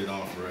Miss Put It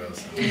On for real.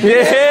 So.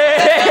 Yeah!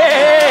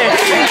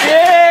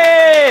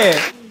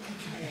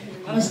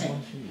 I was like,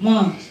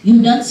 Mom,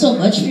 you've done so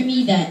much for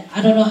me that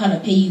I don't know how to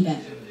pay you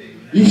back.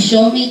 You've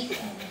shown me.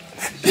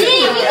 Damn,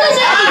 you guys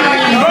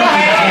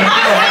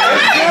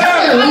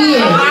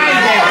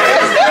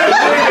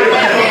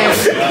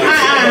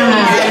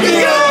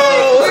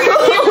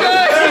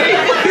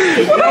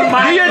Do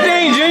your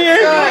thing, Junior.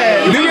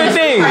 Do your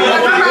thing.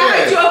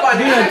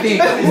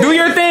 Do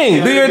your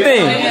thing. Do your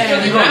thing.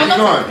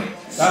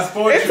 That's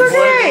poetry. It's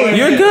okay.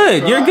 You're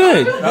good. You're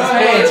good.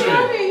 That's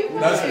poetry.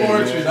 That's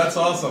poetry. That's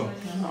awesome.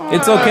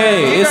 It's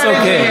okay. It's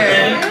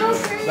okay.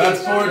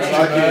 That's poetry,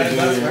 man.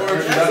 That's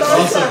poetry. That's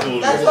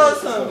awesome. That's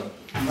awesome.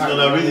 I'm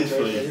gonna read it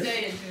for you.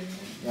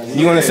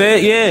 You want to say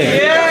it? Yeah.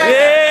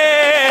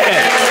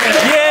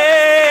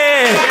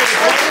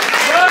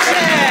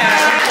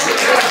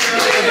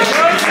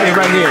 Hey,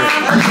 right here.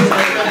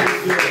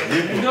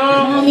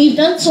 Mom, you've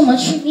done so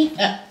much for me.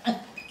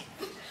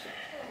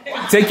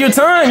 Take your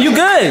time. You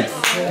good.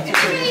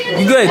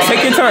 You good.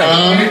 Take your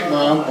time.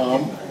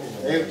 Mom.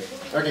 Hey,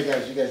 okay,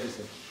 guys, you guys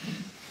listen.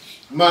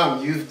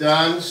 Mom, you've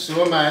done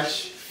so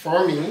much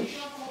for me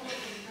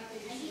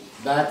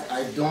that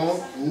I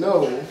don't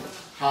know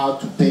how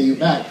to pay you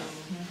back.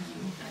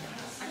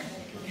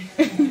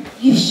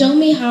 You've shown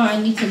me how I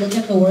need to look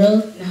at the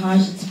world and how I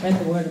should spread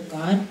the word of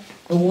God.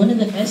 But one of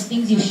the best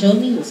things you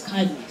showed me was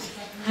kindness.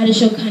 How to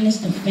show kindness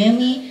to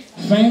family,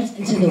 friends,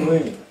 and to the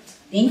world.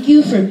 Thank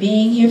you for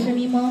being here for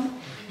me, Mom.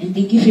 And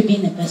thank you for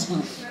being the best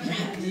mom ever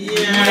had.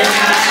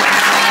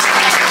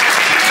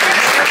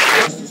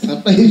 Ce sera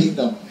pas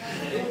évident.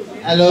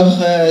 Alors,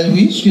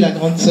 oui, je suis la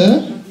grande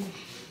sœur.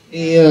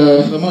 Et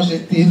vraiment, j'ai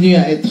tenu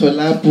à être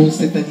là pour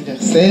cet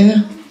anniversaire.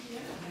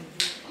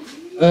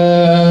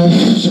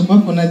 Je crois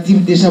qu'on a dit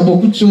déjà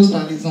beaucoup de choses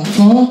par les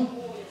enfants.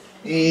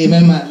 Et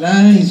même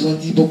Alain, ils ont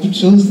dit beaucoup de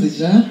choses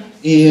déjà.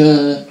 Et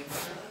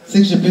ce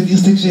que je peux dire,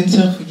 c'est que j'ai une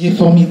sœur qui est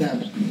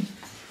formidable.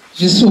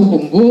 Je suis au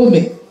Congo,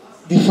 mais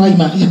des fois, il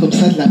m'arrive comme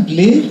ça de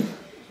l'appeler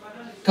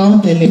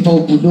quand elle n'est pas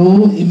au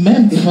boulot. Et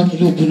même des fois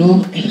qu'elle est au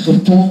boulot, elle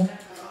répond.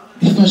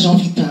 Des fois, j'ai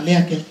envie de parler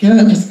à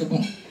quelqu'un parce que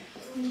bon,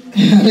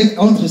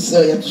 entre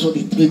sœurs, il y a toujours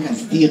des trucs à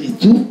se dire et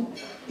tout.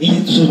 Et il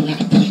est toujours là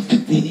pour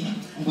écouter.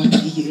 On va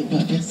prier, on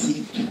va faire ci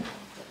et tout.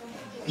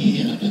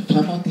 Et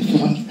vraiment, t'es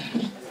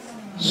formidable.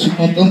 Je suis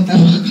contente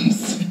d'avoir comme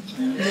ça.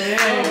 Merci.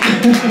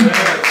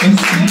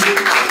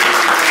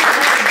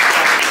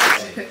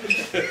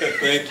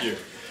 Thank you.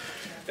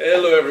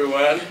 Hello,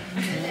 everyone.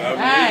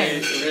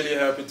 I'm really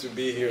happy to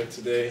be here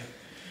today.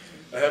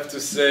 I have to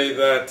say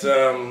that,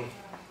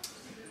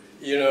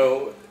 you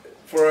know,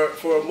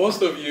 for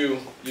most of you,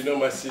 you know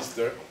my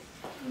sister,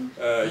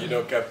 you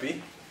know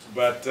Kappy,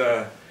 but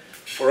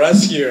for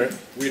us here,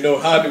 we know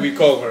how do we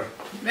call her?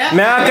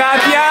 Momma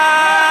Kappy!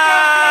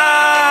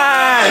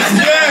 Yes,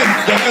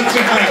 that's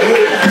right.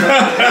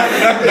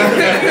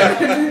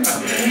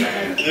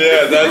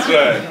 Yeah, that's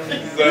right.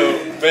 So,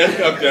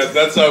 Momma Kappy,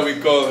 that's how we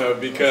call her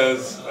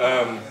because,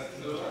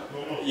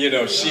 you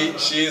know,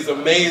 she is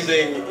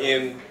amazing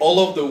in all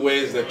of the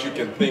ways that you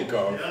can think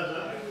of.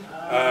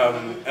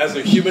 As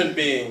a human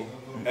being,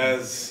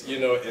 as, you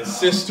know, a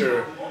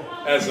sister,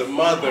 as a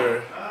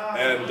mother,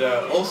 and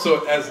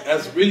also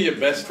as really a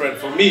best friend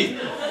for me.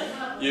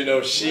 You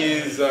know,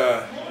 she's,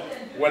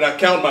 when I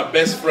count my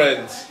best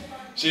friends,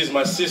 she's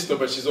my sister,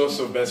 but she's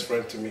also a best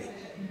friend to me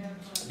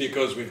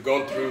because we've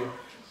gone through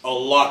a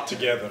lot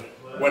together.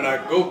 When I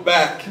go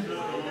back,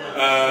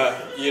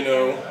 you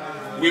know,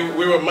 we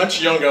were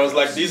much younger. I was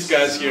like these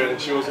guys here, and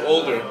she was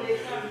older.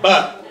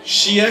 But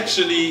she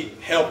actually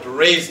helped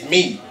raise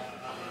me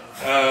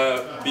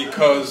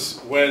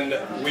because when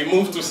we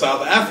moved to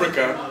South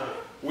Africa,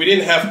 we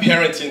didn't have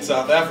parents in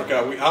South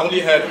Africa. We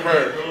only had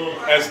her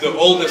as the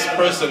oldest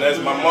person, as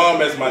my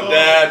mom, as my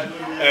dad,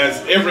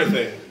 as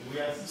everything.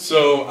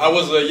 So I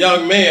was a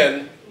young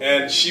man,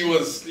 and she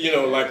was, you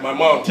know, like my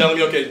mom, telling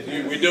me, okay,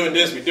 we're doing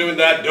this, we're doing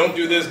that, don't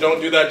do this,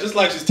 don't do that, just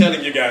like she's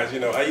telling you guys, you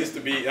know, I used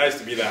to be that, I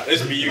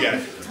used to be you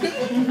guys.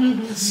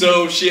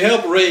 So she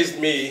helped raise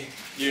me,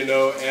 you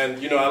know, and,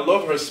 you know, I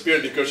love her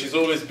spirit because she's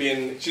always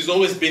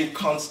been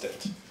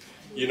constant,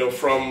 you know,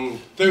 from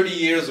 30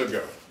 years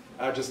ago.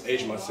 I just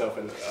aged myself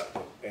and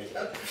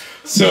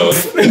So,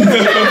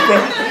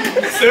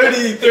 from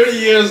 30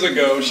 years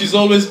ago, she's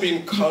always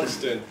been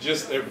constant,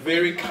 just a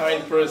very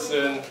kind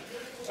person,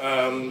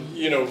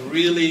 you know,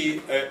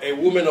 really a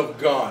woman of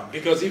God.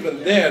 Because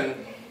even then,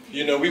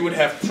 you know, we would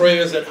have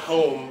prayers at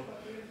home,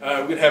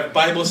 we'd have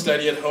Bible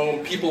study at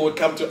home, people would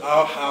come to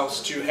our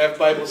house to have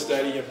Bible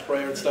study and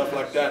prayer and stuff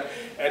like that.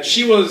 And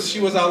she was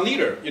our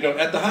leader, you know,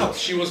 at the house.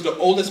 She was the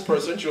oldest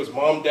person, she was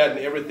mom, dad, and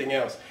everything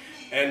else.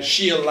 And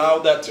she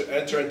allowed that to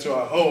enter into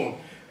our home.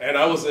 And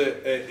I was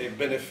a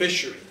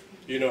beneficiary,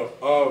 you know,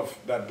 of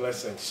that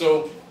blessing.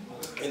 So,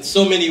 in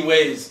so many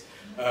ways,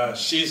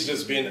 she's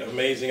just been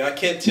amazing. I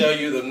can't tell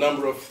you the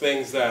number of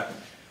things that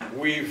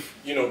we've,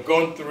 you know,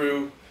 gone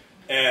through.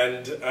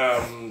 And,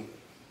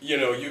 you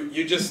know,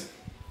 you just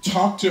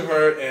talk to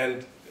her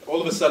and all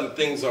of a sudden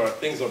things are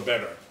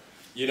better.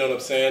 You know what I'm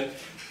saying?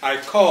 I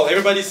call,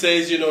 everybody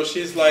says, you know,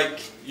 she's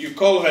like, you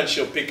call her and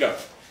she'll pick up.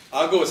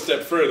 I'll go a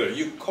step further.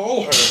 You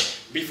call her,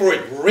 before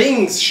it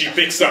rings, she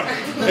picks up.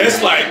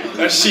 It's like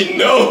that she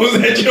knows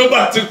that you're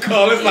about to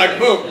call. It's like,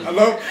 boom,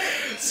 hello?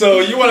 So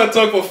you want to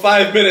talk for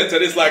 5 minutes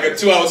and it's like a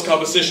 2 hours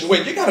conversation.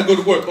 Wait, you got to go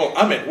to work. Oh,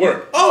 I'm at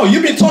work. Oh,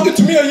 you've been talking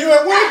to me? Are you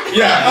at work?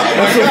 Yeah. Oh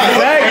my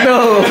God. Fact,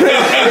 though.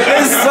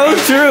 It's so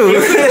true.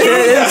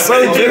 It's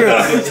so true.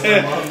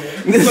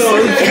 So,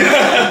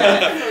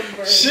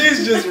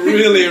 she's just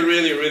really,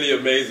 really, really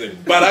amazing.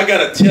 But I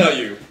got to tell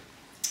you,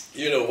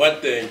 you know, one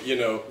thing, you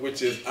know,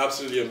 which is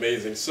absolutely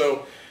amazing.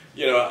 So,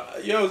 you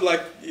know,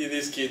 like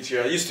these kids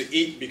here, I used to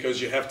eat because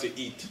you have to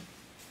eat.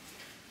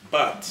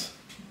 But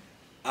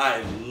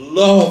I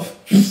love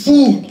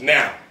food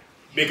now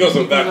because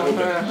of that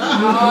woman.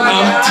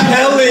 I'm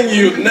telling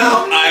you,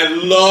 now I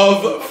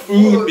love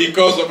food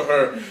because of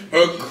her.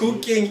 Her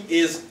cooking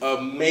is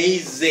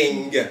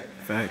amazing.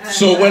 Facts.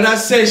 So when I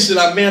say c'est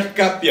la mère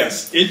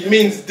Kappyas, it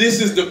means this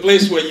is the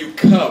place where you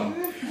come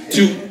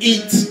to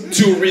eat,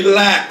 to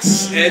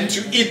relax, and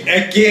to eat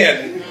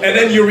again. And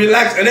then you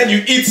relax, and then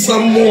you eat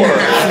some more.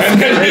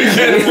 And then you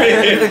can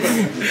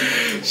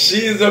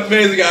She is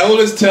amazing. I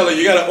always tell her,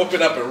 you got to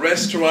open up a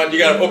restaurant, you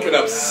got to open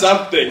up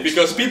something,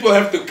 because people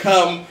have to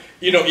come,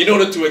 you know, in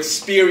order to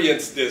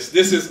experience this.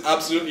 This is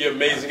absolutely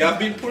amazing. I've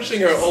been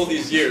pushing her all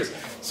these years.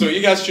 So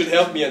you guys should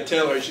help me and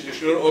tell her she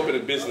should open a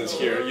business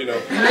here, you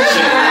know.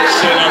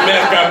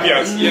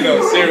 You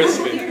know,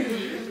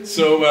 seriously.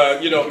 So,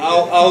 you know,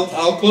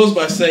 I'll close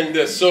by saying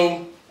this.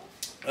 So,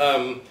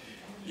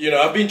 you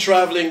know, I've been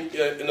traveling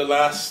in the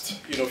last,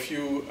 you know,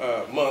 few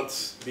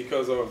months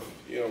because of,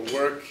 you know,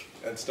 work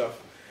and stuff.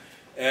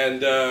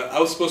 And I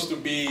was supposed to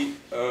be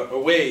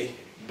away,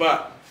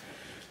 but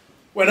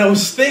when I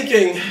was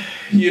thinking,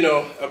 you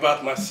know,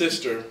 about my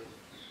sister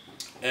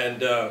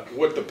and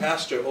what the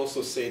pastor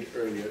also said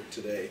earlier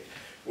today,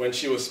 when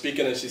she was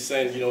speaking and she's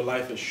saying, you know,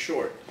 life is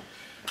short.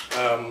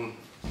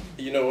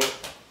 You know,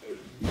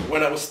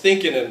 when I was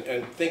thinking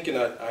and thinking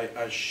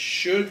I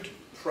should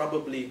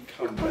probably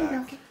come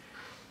back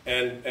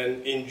and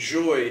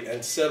enjoy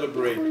and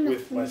celebrate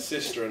with my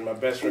sister and my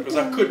best friend, because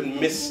I couldn't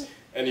miss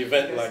an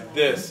event like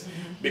this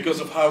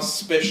because of how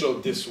special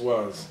this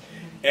was.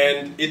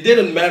 And it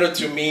didn't matter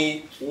to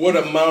me what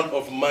amount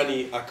of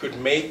money I could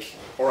make,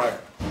 or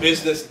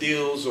business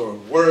deals or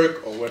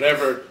work or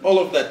whatever. All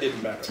of that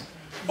didn't matter.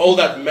 All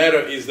that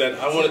mattered is that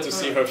I wanted to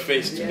see her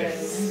face today.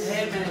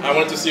 I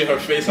wanted to see her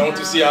face. I wanted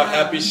to see how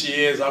happy she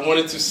is. I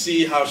wanted to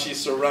see how she's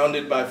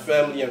surrounded by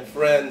family and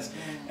friends.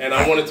 And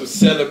I wanted to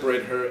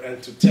celebrate her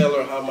and to tell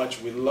her how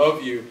much we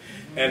love you.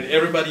 And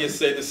everybody has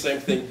said the same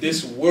thing.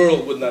 This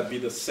world would not be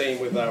the same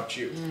without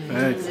you.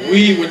 Thanks.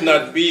 We would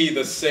not be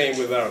the same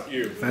without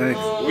you. Thanks.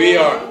 We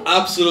are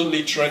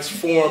absolutely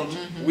transformed.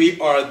 We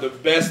are the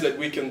best that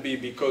we can be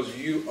because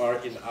you are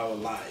in our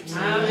lives.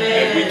 Amen.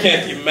 And we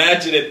can't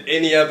imagine it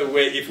any other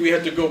way. If we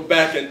had to go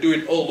back and do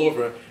it all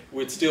over,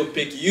 we'd still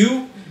pick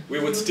you. We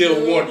would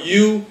still want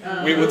you.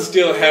 We would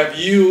still have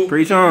you.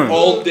 Preach on.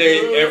 All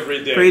day,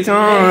 every day. Preach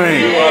on.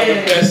 You are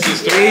the best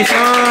sister. Preach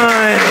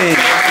on.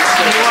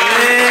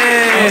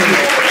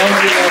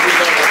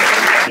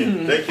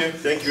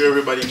 Thank you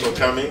everybody for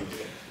coming.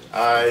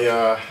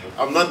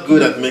 I'm not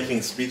good at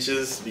making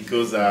speeches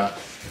because I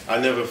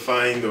never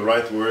find the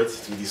right words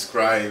to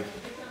describe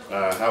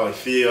how I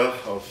feel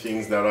or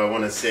things that I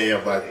want to say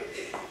about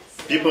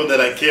people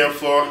that I care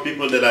for,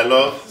 people that I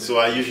love. So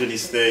I usually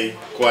stay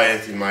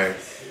quiet in my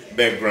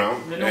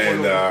background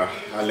and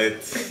I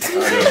let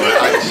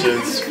my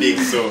actions speak.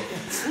 So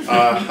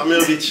I'm a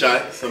little bit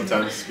shy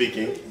sometimes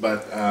speaking,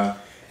 but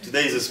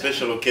today is a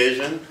special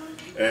occasion,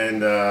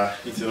 and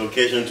it's an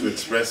occasion to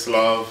express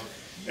love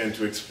and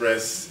to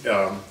express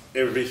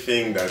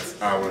everything that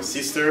our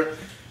sister,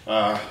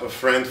 a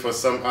friend for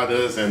some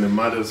others, and a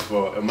mother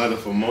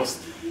for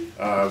most,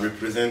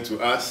 represent to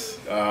us.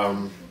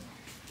 I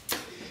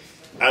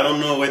don't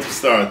know where to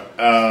start.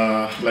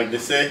 Like they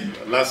say,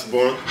 last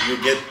born, you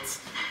get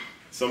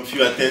some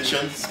few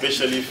attention,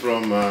 especially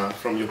from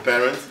your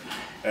parents.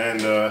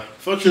 And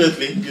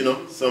fortunately, you know,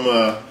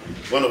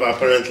 one of our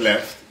parents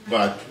left.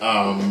 But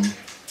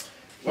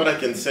what I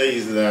can say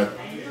is that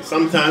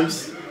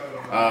sometimes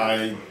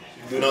I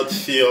do not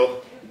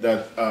feel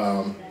that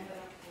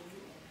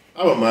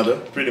our mother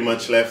pretty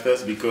much left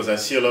us because I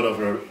see a lot of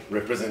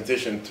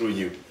representation through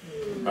you.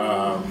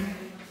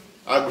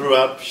 I grew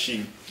up,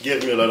 she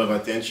gave me a lot of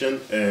attention,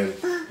 and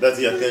that's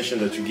the attention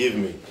that you give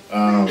me.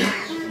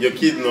 Your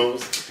kid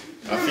knows.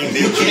 I think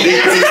they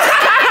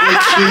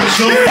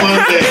joke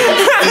one day.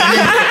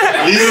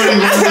 Literally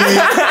one day,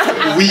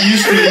 we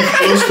used to live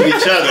close to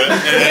each other,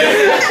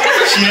 and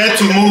she had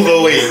to move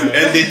away.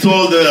 And they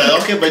told her,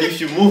 okay, but if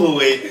you move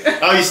away,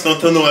 how is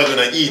Tontonoa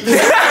gonna eat?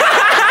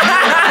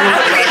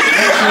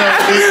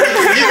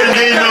 Even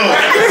they know.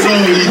 So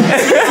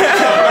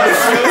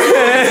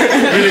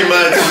pretty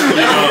much,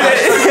 you know.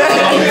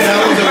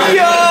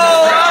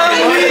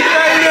 I'm weak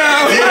right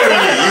now.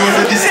 Literally, it was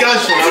a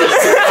discussion. I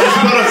was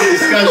part of the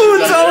discussion. Who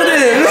told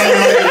him? How am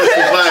I going to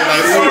survive?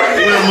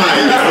 Where am I?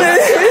 You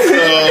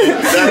know?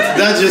 So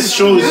that just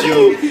shows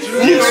you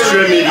the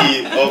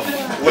extremity of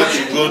what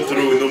you go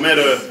through. No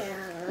matter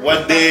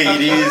what day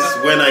it is,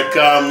 when I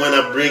come, when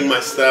I bring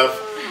my stuff,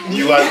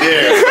 you are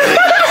there.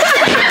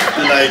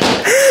 Like,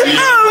 you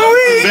know,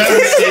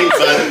 embarrassing,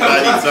 but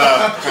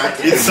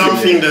it's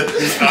something that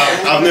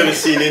I've never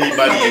seen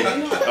anybody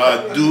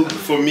do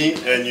for me,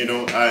 and you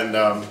know, and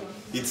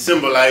it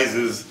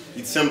symbolizes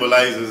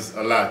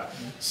a lot.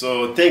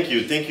 So thank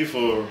you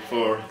for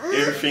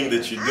everything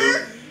that you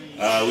do.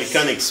 We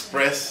can't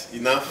express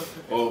enough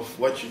of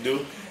what you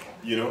do,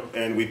 you know,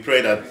 and we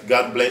pray that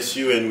God bless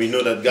you, and we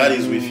know that God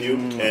is with you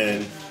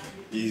and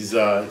He's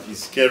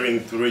carrying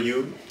through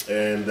you,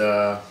 and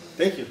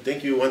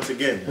thank you once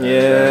again.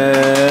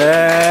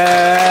 Yeah.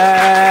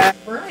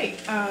 Right.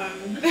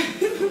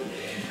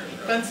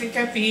 Momma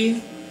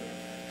Kappy,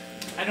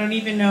 I don't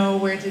even know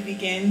where to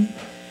begin.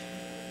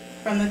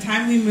 From the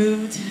time we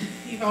moved,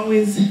 you've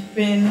always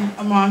been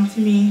a mom to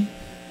me,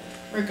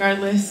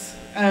 regardless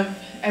of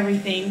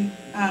everything.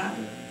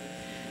 I'm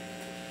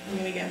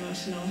gonna get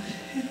emotional.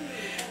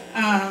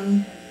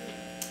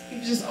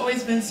 You've just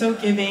always been so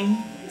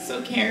giving,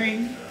 so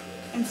caring,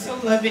 and so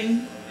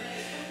loving.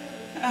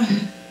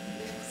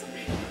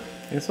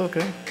 It's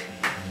okay.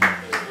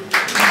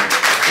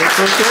 It's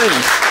okay.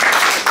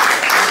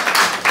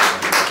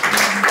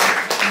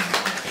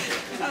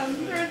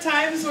 There are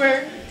times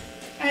where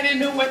I didn't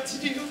know what to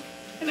do,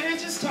 and I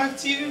just talked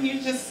to you, and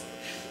you just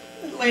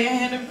lay a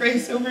hand of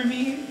grace over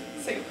me,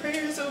 say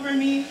prayers over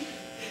me,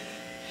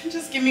 and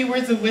just give me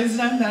words of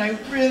wisdom that I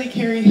really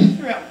carry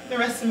throughout the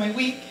rest of my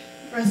week,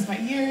 the rest of my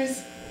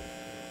years.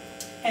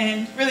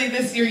 And really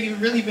this year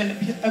you've really been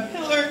a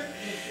pillar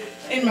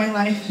in my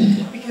life,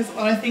 because a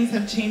lot of things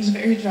have changed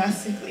very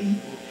drastically.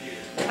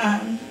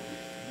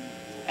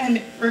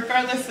 And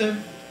regardless of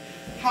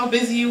how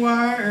busy you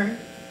are or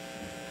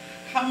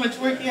how much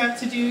work you have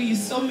to do, you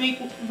still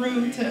make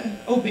room to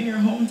open your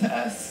home to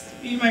us,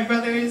 be my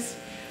brothers,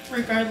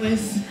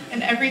 regardless.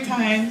 And every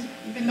time,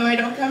 even though I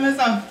don't come as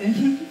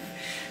often,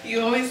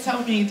 you always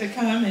tell me to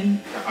come,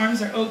 and your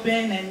arms are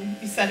open, and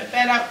you set a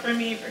bed out for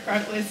me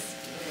regardless.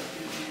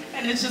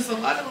 And it's just a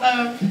lot of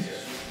love.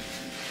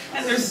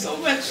 And there's so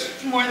much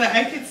more that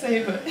I could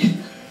say, but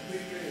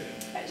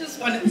I just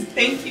want to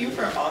thank you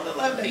for all the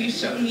love that you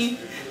showed me,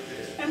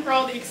 and for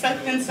all the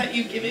acceptance that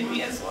you've given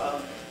me as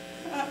well.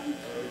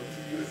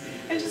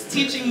 And just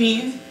teaching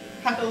me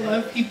how to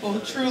love people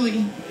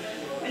truly,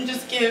 and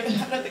just give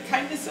out of the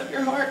kindness of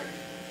your heart.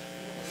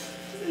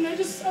 And I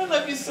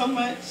love you so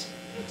much.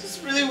 I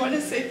just really want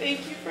to say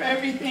thank you for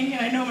everything,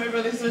 and I know my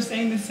brothers are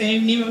saying the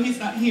same. Nemo, he's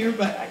not here,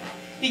 but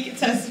he can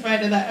testify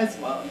to that as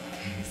well.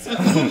 So,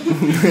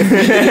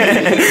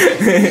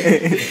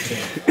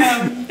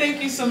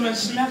 thank you so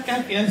much, Momma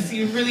Kappy.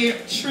 You really,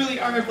 truly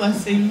are a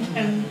blessing,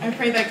 and I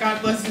pray that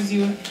God blesses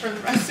you for the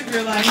rest of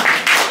your life.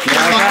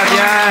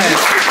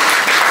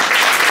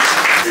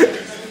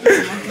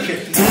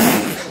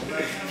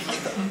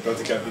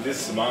 Momma Kappy, this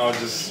smile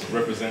just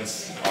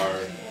represents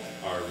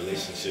our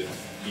relationship.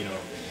 You know,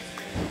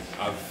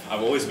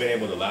 I've always been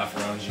able to laugh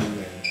around you,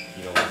 and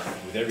you know,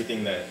 with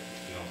everything that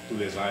through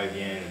this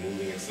IVN and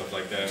moving and stuff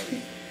like that.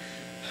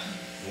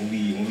 When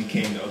we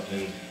came to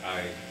Upland,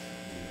 I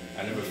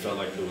never felt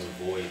like there was a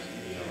void,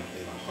 you know,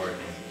 in my heart,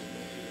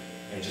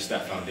 and just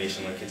that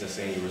foundation. Like kids are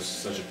saying, you were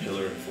such a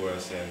pillar for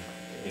us, and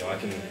you know,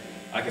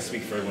 I can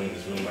speak for everyone in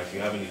this room. Like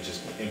you haven't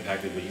just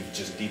impacted, but you've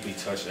just deeply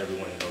touched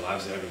everyone, the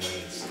lives of everyone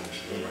in this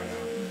room right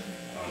now,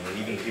 and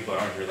even the people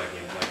that aren't here, like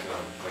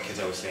kids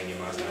I was saying, your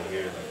mom's not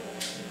here. Like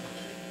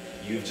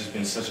you've just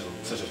been such a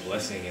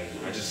blessing, and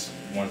I just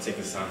want to take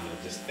this time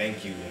to just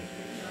thank you,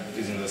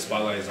 because the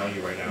spotlight is on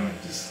you right now,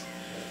 and just.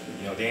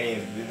 You know,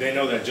 they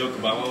know that joke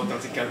about, oh, Momma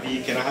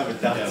Kappy, can I have a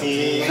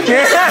tartine?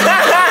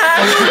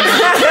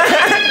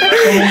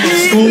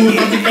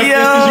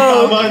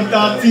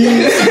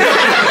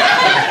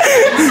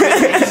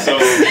 So,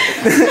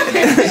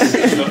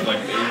 stuff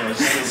like that, you know,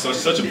 it's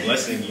just such a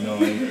blessing, you know,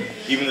 and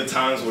even the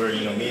times where,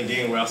 you know, me and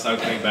Dean were outside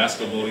playing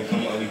basketball, we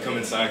come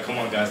inside, come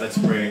on guys, let's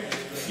pray.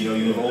 You know,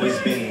 you've always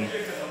been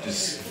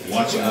just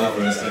watching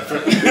over us.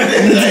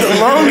 The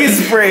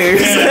longest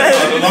prayers.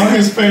 Yeah, the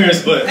longest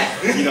prayers, but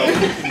you know,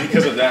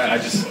 because of that, I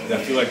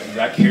feel like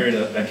that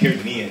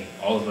carried me and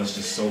all all of us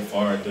just so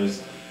far.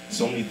 There's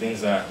so many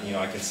things that, you know,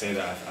 I can say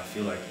that I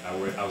feel like I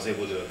was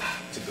able to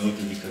go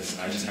through because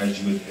I just had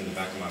you in the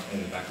back of my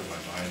mind.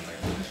 Like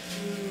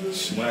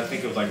when I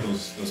think of like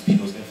those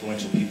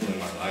influential people in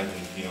my life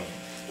and, you know,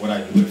 what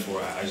I do it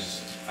for,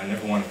 I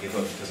never want to give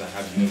up because I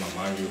have you in my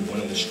mind. You're one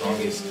of the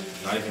strongest,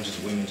 not even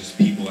just women, just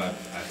people I've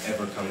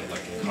ever come in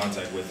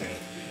contact with. And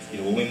you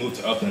know, when we moved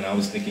to Upland, I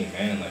was thinking,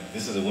 man, like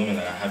this is a woman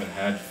that I haven't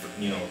had,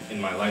 you know, in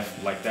my life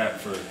like that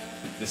for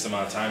this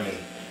amount of time. And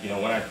you know,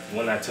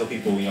 when I tell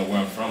people, you know, where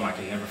I'm from, I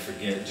can never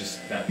forget just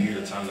that period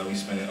of time that we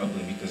spent in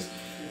Upland because,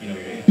 you know,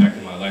 your impact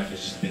in my life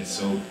has just been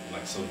so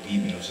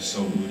deep, you know, it's just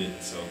so rooted.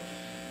 And so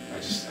I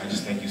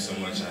just thank you so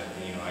much.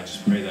 I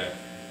just pray that,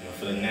 you know,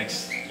 for the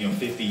next, you know,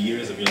 50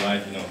 years of your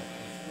life, you know,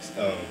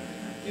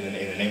 in the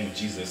name of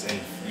Jesus, and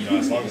you know,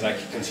 as long as I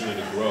can continue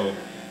to grow,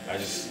 I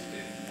just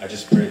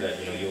pray that,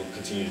 you know, you'll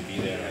continue to be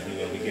there, and you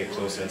know, we get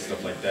closer and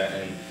stuff like that,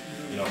 and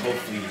you know,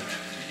 hopefully,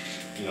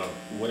 you know,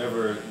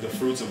 whatever the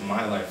fruits of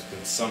my life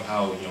can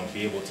somehow, you know,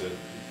 be able to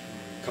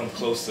come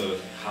close to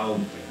how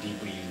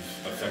deeply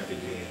you've affected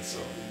me. And so,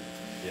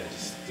 yeah,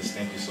 just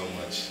thank you so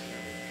much.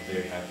 I'm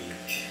very happy.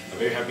 I'm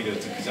very happy to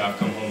have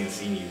come home and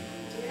seen you.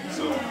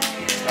 So,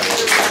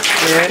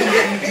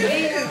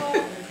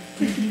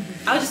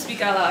 I'll just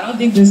speak out loud. I don't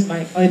think this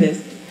mic. Oh, it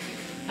is.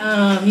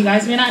 You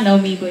guys may not know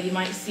me, but you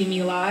might see me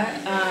a lot.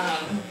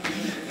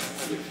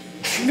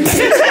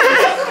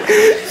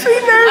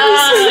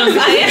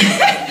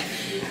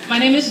 My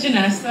name is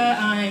Janessa.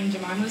 I'm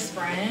Jemima's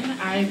friend.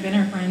 I've been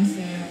her friend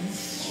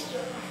since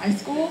high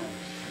school.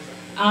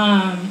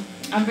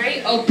 I'm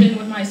very open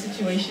with my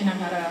situation.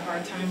 I've had a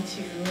hard time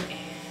too, and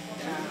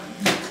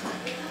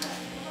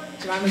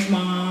Jemima's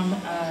mom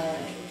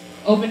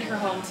opened her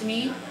home to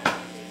me.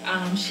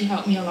 She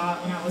helped me a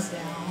lot when I was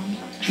down.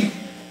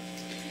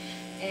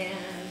 And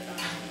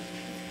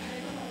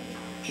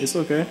it's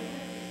okay.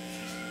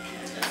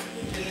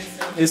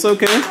 It's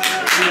okay.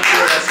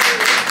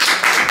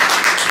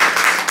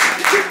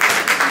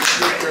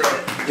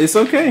 It's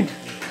okay.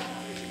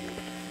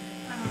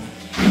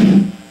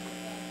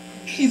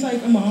 She's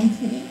like a mom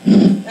to me,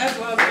 as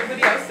well as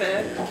everybody else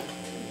said.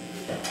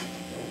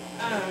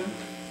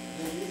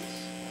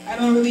 I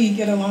don't really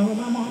get along with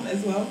my mom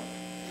as well,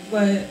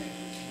 but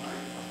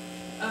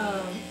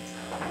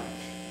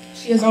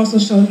she has also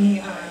shown me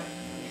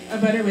a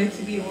better way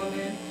to be a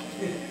woman,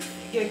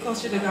 get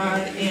closer to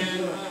God,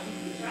 and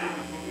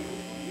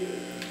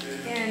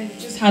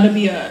just how to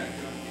be a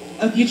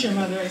future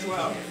mother as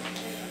well.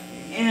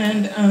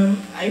 And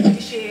I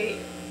appreciate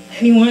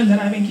anyone that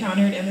I've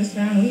encountered in this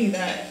family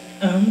that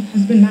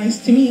has been nice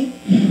to me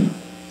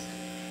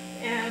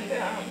and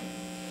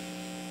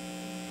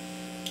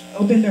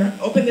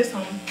opened this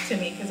home to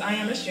me, because I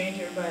am a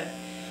stranger, but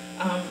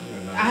I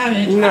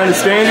haven't. You're not a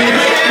stranger.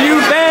 You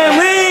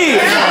family.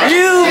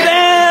 You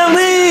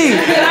family.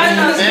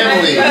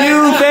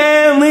 You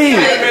family.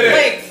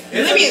 Wait,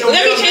 let me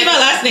change my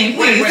last name,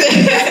 please.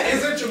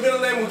 Isn't your middle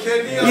name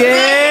Mukendi?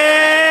 Yeah.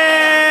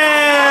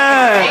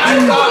 I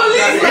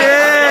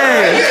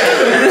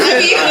can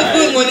eat the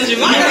food more than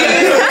Jemima.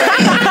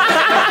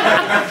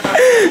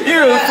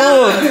 You're a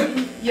fool.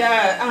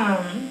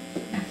 Yeah,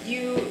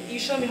 you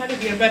showed me how to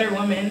be a better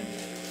woman,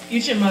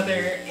 future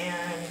mother, and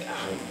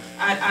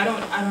I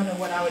don't know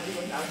what I would do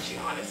without you,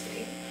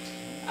 honestly.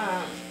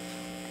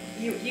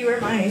 You are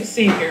my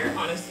savior,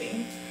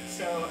 honestly.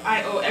 So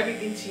I owe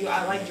everything to you.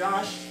 I like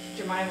Josh,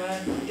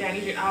 Jemima,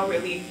 Danny. I'll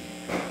really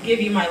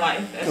give you my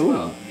life as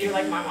well. You're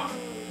like my mom.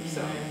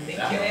 So thank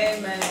you.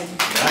 Amen.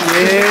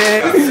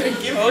 Yeah.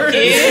 Ok.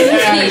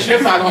 Je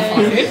parle en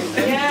français.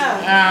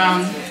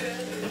 Yeah.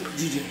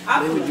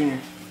 Junior.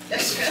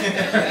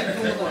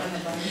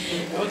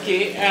 Ok.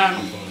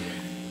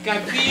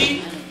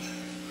 Kappy,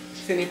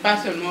 ce n'est pas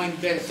seulement une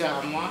belle sœur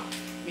à moi,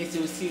 mais c'est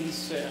aussi une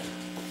sœur.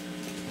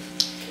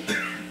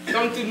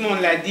 Comme tout le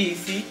monde l'a dit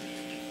ici,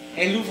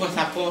 elle ouvre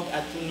sa porte à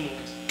tout le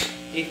monde.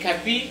 Et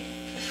Kappy,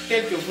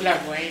 telle que vous la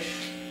voyez,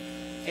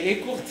 elle est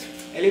courte,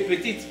 elle est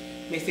petite,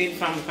 mais c'est une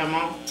femme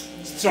vraiment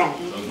strong.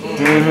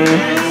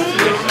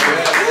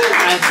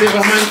 C'est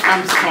vraiment une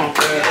femme strong.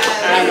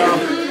 Alors,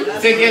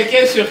 c'est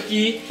quelqu'un sur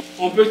qui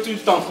on peut tout le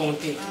temps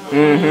compter.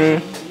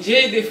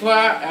 J'ai des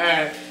fois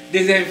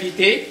des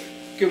invités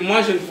que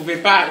moi je ne pouvais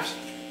pas,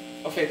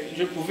 en fait,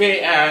 je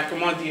pouvais,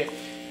 comment dire,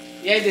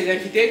 il y a des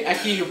invités à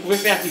qui je pouvais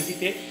faire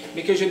visiter,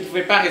 mais que je ne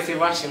pouvais pas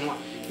recevoir chez moi.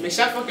 Mais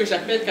chaque fois que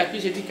j'appelle Kappy,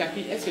 je dis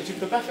Kappy, est-ce que tu ne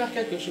peux pas faire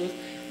quelque chose?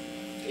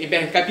 Eh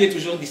bien, Kappy est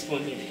toujours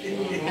disponible.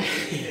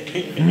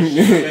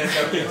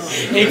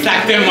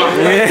 Exactement.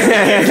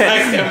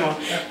 Exactement.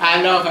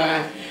 Alors,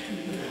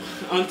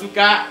 en tout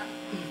cas,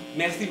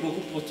 merci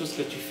beaucoup pour tout ce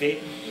que tu fais.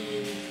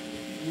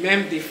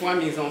 Même des fois,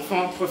 mes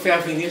enfants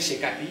préfèrent venir chez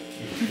Kappy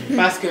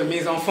parce que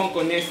mes enfants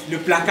connaissent le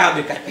placard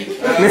de Kappy.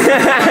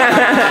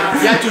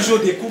 Il y a toujours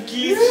des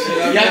cookies,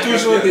 il y a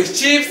toujours des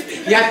chips,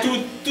 il y a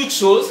toutes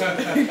choses.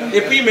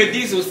 Et puis, ils me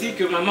disent aussi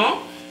que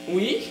maman,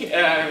 oui,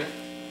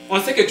 on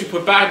sait que tu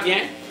prépares bien,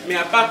 mais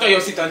à part toi, il y a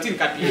aussi tantine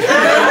Kappy.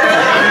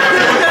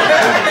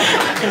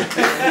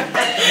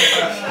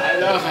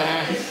 Alors,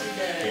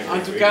 En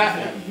tout cas,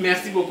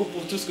 merci beaucoup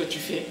pour tout ce que tu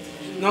fais.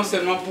 Non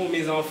seulement pour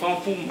mes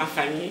enfants, pour ma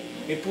famille,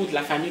 mais pour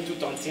la famille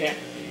tout entière.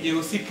 Et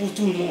aussi pour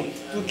tout le monde,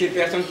 toutes les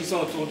personnes qui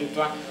sont autour de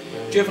toi.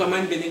 Tu es vraiment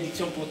une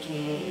bénédiction pour tout le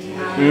monde.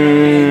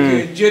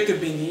 Et que Dieu te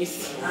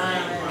bénisse.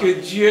 Que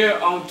Dieu,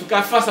 en tout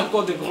cas, fasse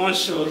encore de grandes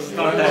choses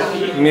dans ta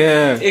vie.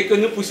 Yeah. Et que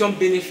nous puissions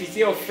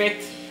bénéficier au fait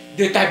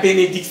de ta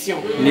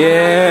bénédiction.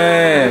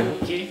 Yeah.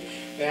 Ok.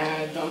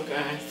 Donc,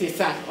 c'est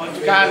ça. En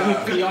tout cas, nous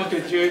prions que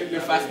Dieu le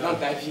fasse dans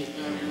ta vie.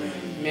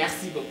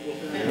 Merci beaucoup.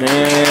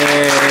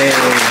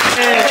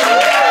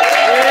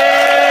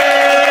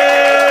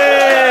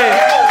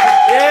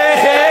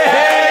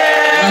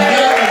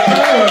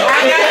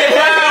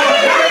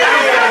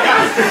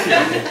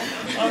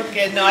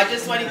 Okay, no, I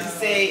just wanted to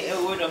say a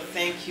word of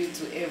thank you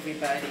to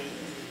everybody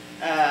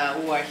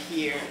who are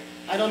here.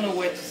 I don't know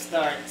where to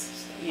start,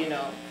 you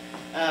know.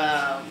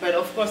 But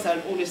of course,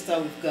 I'll always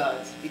start with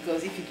God,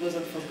 because if it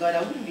wasn't for God,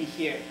 I wouldn't be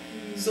here.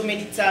 So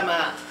many times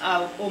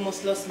I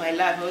almost lost my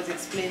life. I was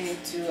explaining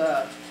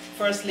to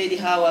First Lady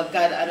how I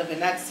got out of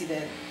an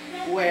accident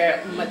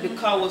where the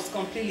car was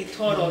completely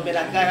totaled, but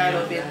I got out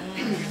of it,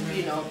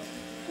 you know,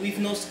 with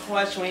no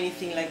scratch or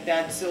anything like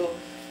that. So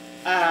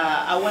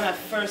I want to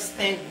first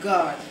thank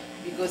God,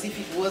 because if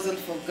it wasn't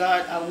for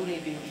God, I wouldn't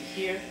even be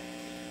here.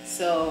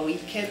 So He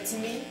kept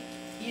me,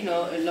 you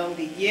know, along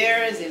the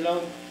years,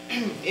 along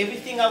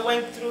everything I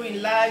went through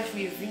in life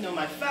with, you know,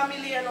 my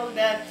family and all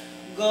that.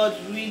 God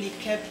really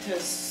kept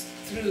us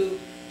through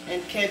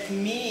and kept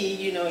me,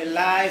 you know,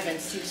 alive and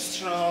still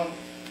strong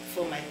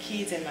for my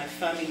kids and my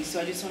family.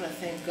 So I just want to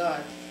thank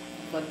God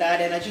for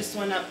that. And I just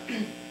want to,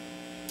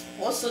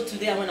 also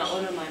today I want to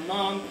honor my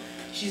mom.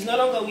 She's no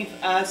longer with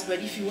us, but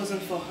if it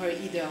wasn't for her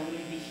either, I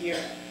wouldn't be here.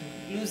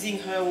 Losing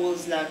her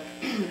was like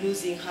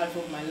losing half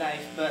of my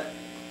life. But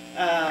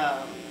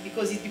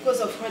because it's because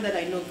of her that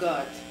I know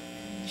God.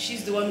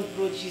 She's the one who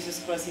brought Jesus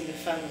Christ in the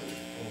family.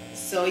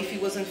 So if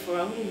it wasn't for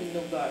her, I wouldn't even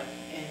know God.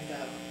 And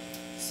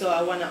so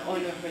I want to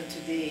honor her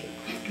today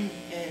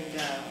and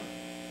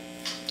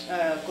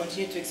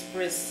continue to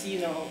express, you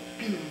know,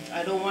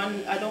 I don't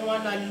want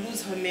to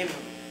lose her memory,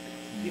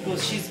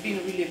 because she's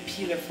been really a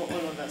pillar for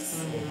all of us,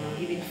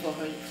 even for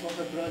her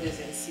brothers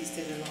and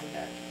sisters and all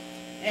that.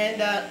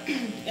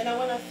 And I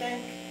want to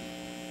thank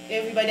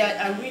everybody.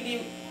 I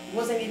really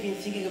wasn't even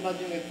thinking about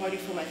doing a party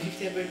for my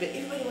 50th birthday.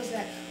 Everybody was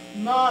like,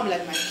 Mom,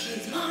 like my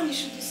kids, Mom, you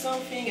should do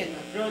something, and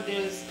my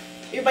brothers.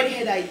 Everybody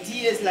had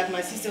ideas. Like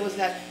my sister was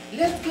like,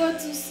 let's go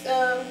to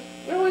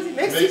where was it?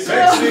 Mexico.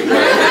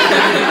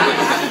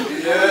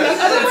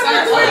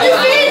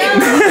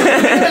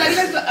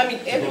 I mean,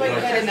 everybody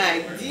had an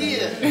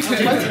idea of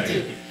what to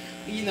do.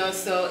 You know,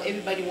 so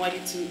everybody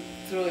wanted to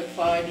throw a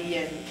party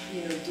and,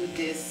 you know, do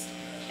this.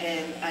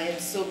 And I am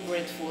so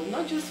grateful,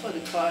 not just for the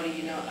party,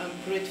 you know, I'm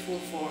grateful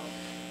for,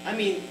 I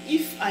mean,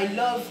 if I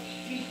love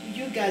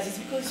you guys, it's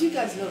because you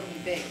guys love me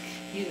back,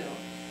 you know.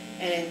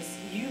 And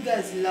you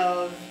guys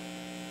love,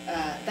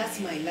 that's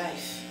my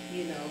life,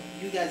 you know.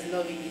 You guys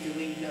loving me the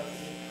way you love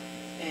me.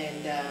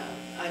 And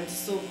I'm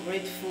so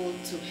grateful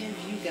to have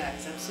you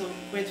guys. I'm so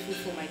grateful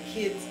for my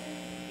kids.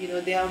 You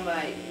know, they are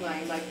my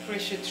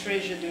precious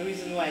treasure. The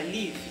reason why I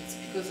live, it's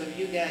because of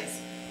you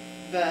guys.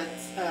 But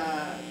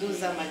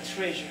those are my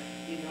treasure.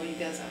 You know, you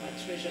guys are my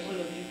treasure. All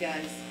of you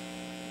guys.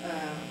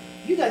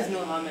 You guys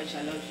know how much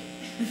I love you.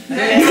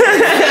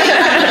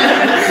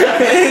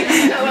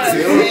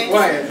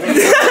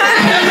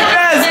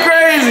 That's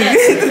crazy.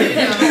 You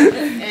know,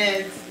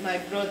 and my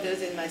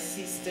brothers and my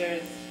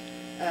sisters.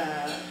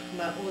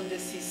 My older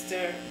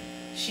sister,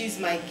 she's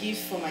my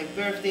gift for my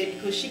birthday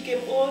because she came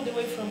all the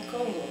way from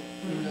Congo,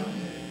 you know.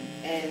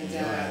 And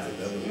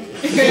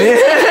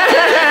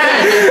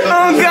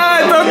oh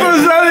God,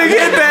 don't try to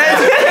get that.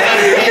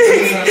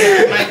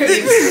 My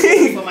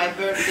gift for my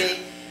birthday.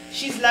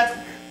 She's like,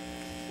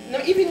 no,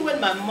 even when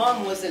my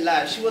mom was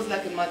alive, she was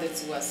like a mother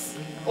to us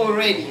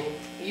already.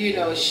 You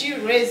know, she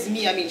raised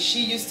me. I mean,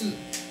 she used to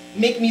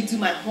make me do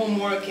my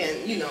homework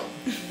and, you know,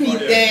 be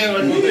there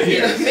and, you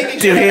know, making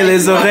sure I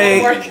do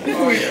my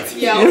homework.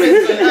 Yeah,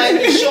 always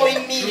behind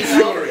showing me, you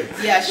know.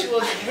 Yeah, she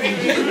was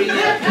really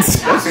That's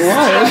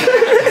wild.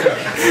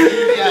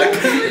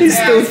 You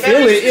still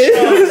feel it.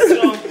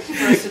 Strong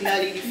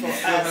personality for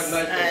us.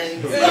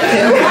 And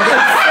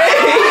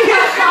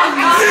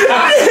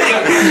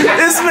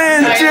this man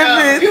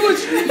tripping.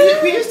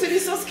 We used to be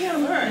so scared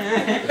of her.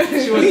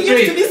 We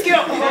used to be scared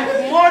of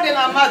her more than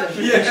our mother.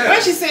 Yeah.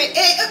 When she said,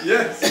 hey,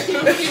 yes. You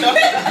know,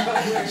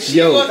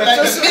 she was like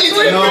a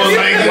military. No,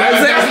 like,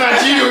 that's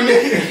not you.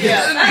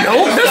 Yeah. No,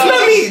 that's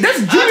not me.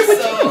 That's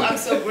Jimmy. I'm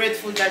so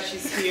grateful that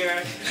she's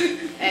here,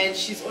 and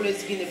she's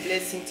always been a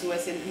blessing to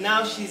us. And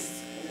now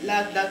she's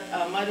like that.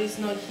 Our mother is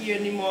not here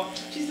anymore.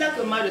 She's like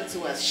a mother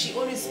to us. She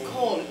always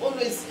called,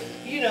 always,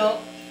 you know.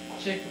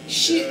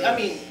 I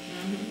mean,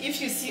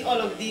 if you see all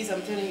of these,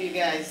 I'm telling you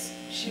guys,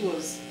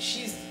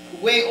 she's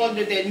way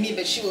older than me,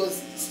 but she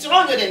was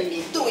stronger than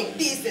me, doing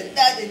this and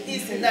that,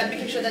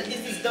 making sure that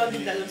this is done,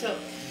 this, that.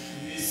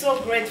 So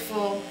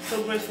grateful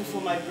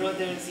for my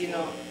brothers, you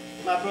know.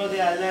 My brother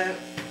Alain,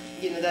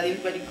 you know, that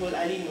everybody called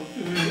Alino.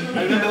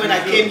 I remember when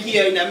I came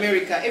here in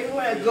America,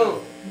 everywhere I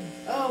go,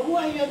 oh, who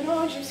are you?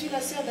 No, je suis la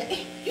sœur de,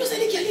 hey, you're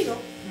Sally Alino.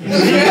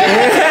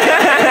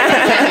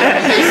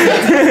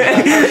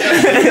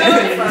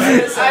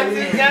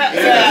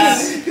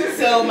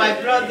 So my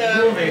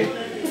brother,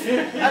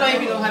 I don't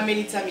even know how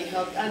many times he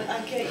helped.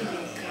 I can't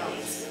even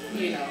count.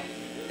 You know,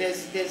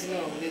 there's no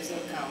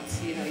count.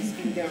 You know, he's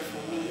been there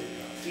for me.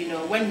 You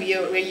know, when we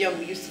were young,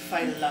 we used to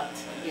fight a lot.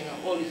 You know,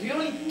 always. We're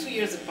only 2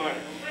 years apart.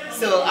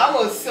 So I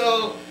was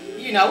so,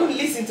 you know, I wouldn't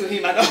listen to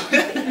him at all.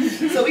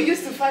 So we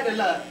used to fight a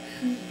lot.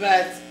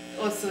 But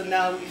also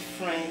now we're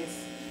friends,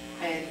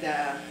 and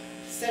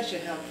such a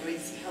helper. He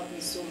helped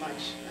me so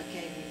much. I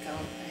can't even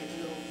count. I have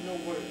no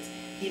words.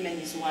 Him and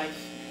his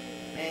wife,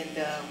 and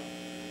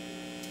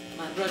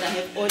my brother. I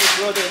have other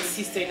brother and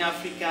sister in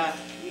Africa,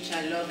 which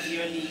I love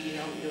dearly. You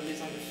know, we're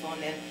always on the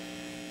phone. And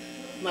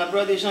my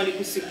brother Jean-Luc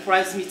who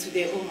surprised me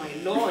today. Oh my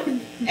Lord!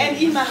 And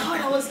in my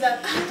heart I was like,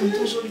 ah,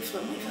 tonton Jean-Luc,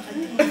 vraiment, il va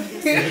rater mon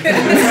anniversaire.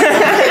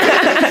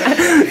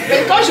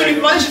 Mais quand je lui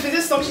demandais, je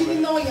faisais son, je dis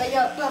non,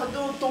 Yaya,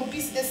 pardon, ton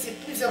business c'est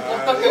plus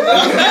important que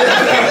moi.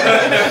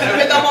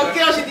 Mais dans mon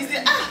cœur, je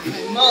disais, ah,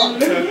 vraiment,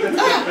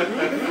 ah,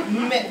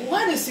 mais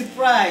what a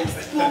surprise!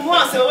 Pour moi,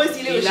 c'est vrai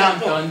qu'il est au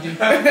Japon.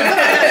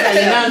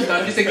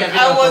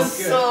 I was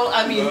so,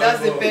 I mean,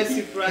 that's the best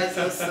surprise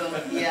also,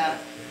 yeah.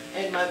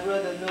 And my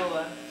brother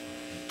Noah.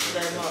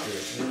 Vraiment.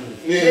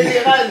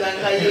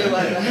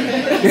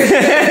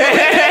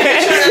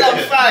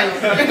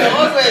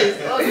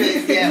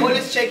 Always, yeah,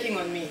 always checking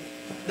on me.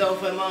 Donc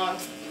vraiment,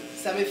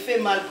 ça me fait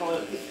mal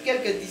quand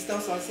quelques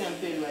distances on s'est un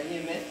peu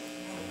éloigné, mais.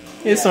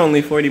 It's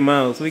only 40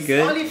 miles. We good.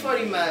 Only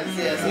 40 miles,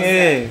 yes.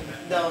 Yeah.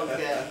 Donc,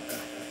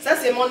 ça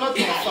c'est mon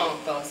autre enfant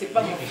encore. C'est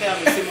pas mon frère,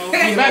 mais c'est mon.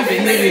 Il va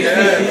venir.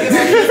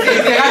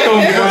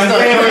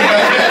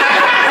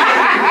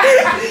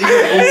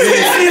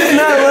 She's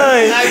not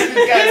lying.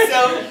 So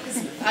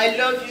I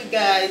love you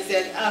guys,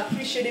 and I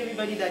appreciate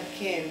everybody that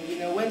came. You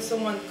know, when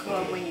someone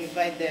comes, when you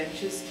invite them,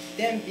 just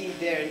them being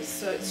there, it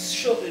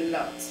shows a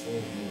lot.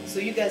 So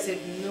you guys have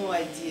no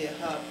idea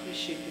how I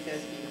appreciate you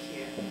guys being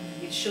here.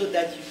 It shows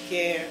that you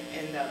care,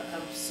 and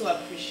I'm so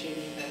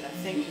appreciating that. I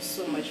thank you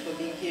so much for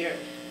being here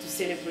to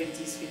celebrate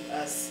this with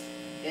us.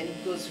 And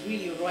it goes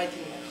really right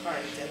in my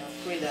heart, and I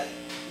pray that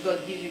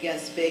God gives you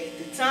guys back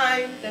the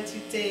time that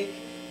you take.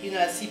 You know,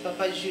 I see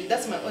Papa Jules,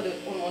 that's my other,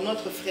 mon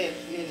autre frère,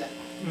 il est là.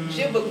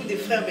 J'ai beaucoup de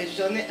frères, mais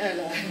j'en ai un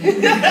là.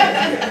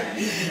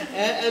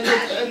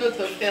 un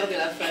autre frère de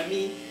la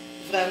famille,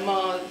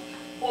 vraiment,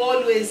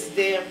 always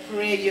there,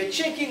 pray, you're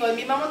checking on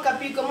me. Momma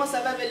Kappy, comment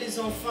ça va avec les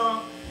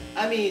enfants?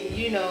 I mean,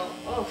 you know,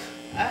 oh,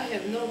 I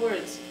have no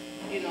words,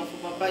 you know, for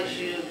Papa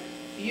Jules.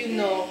 You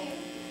know,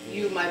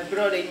 you my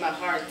brother in my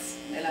heart,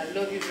 and I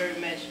love you very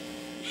much.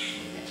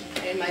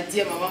 And my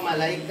dear Maman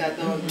Malaika,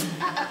 donc,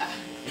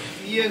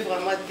 Dieu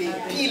vraiment t'es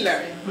pile.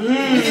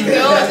 Il te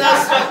ose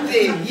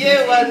sortir.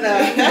 Dieu voilà.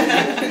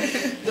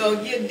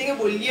 Donc Dieu dingue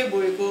pour lier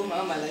pour éco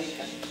Maman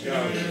Malaika.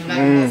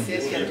 Vraiment c'est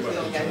ce qui a tout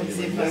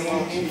organisé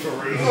vraiment. Je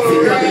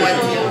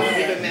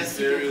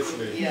remercie.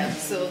 Yeah.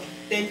 So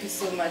thank you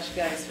so much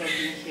guys for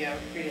being here.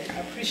 I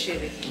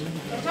appreciate it.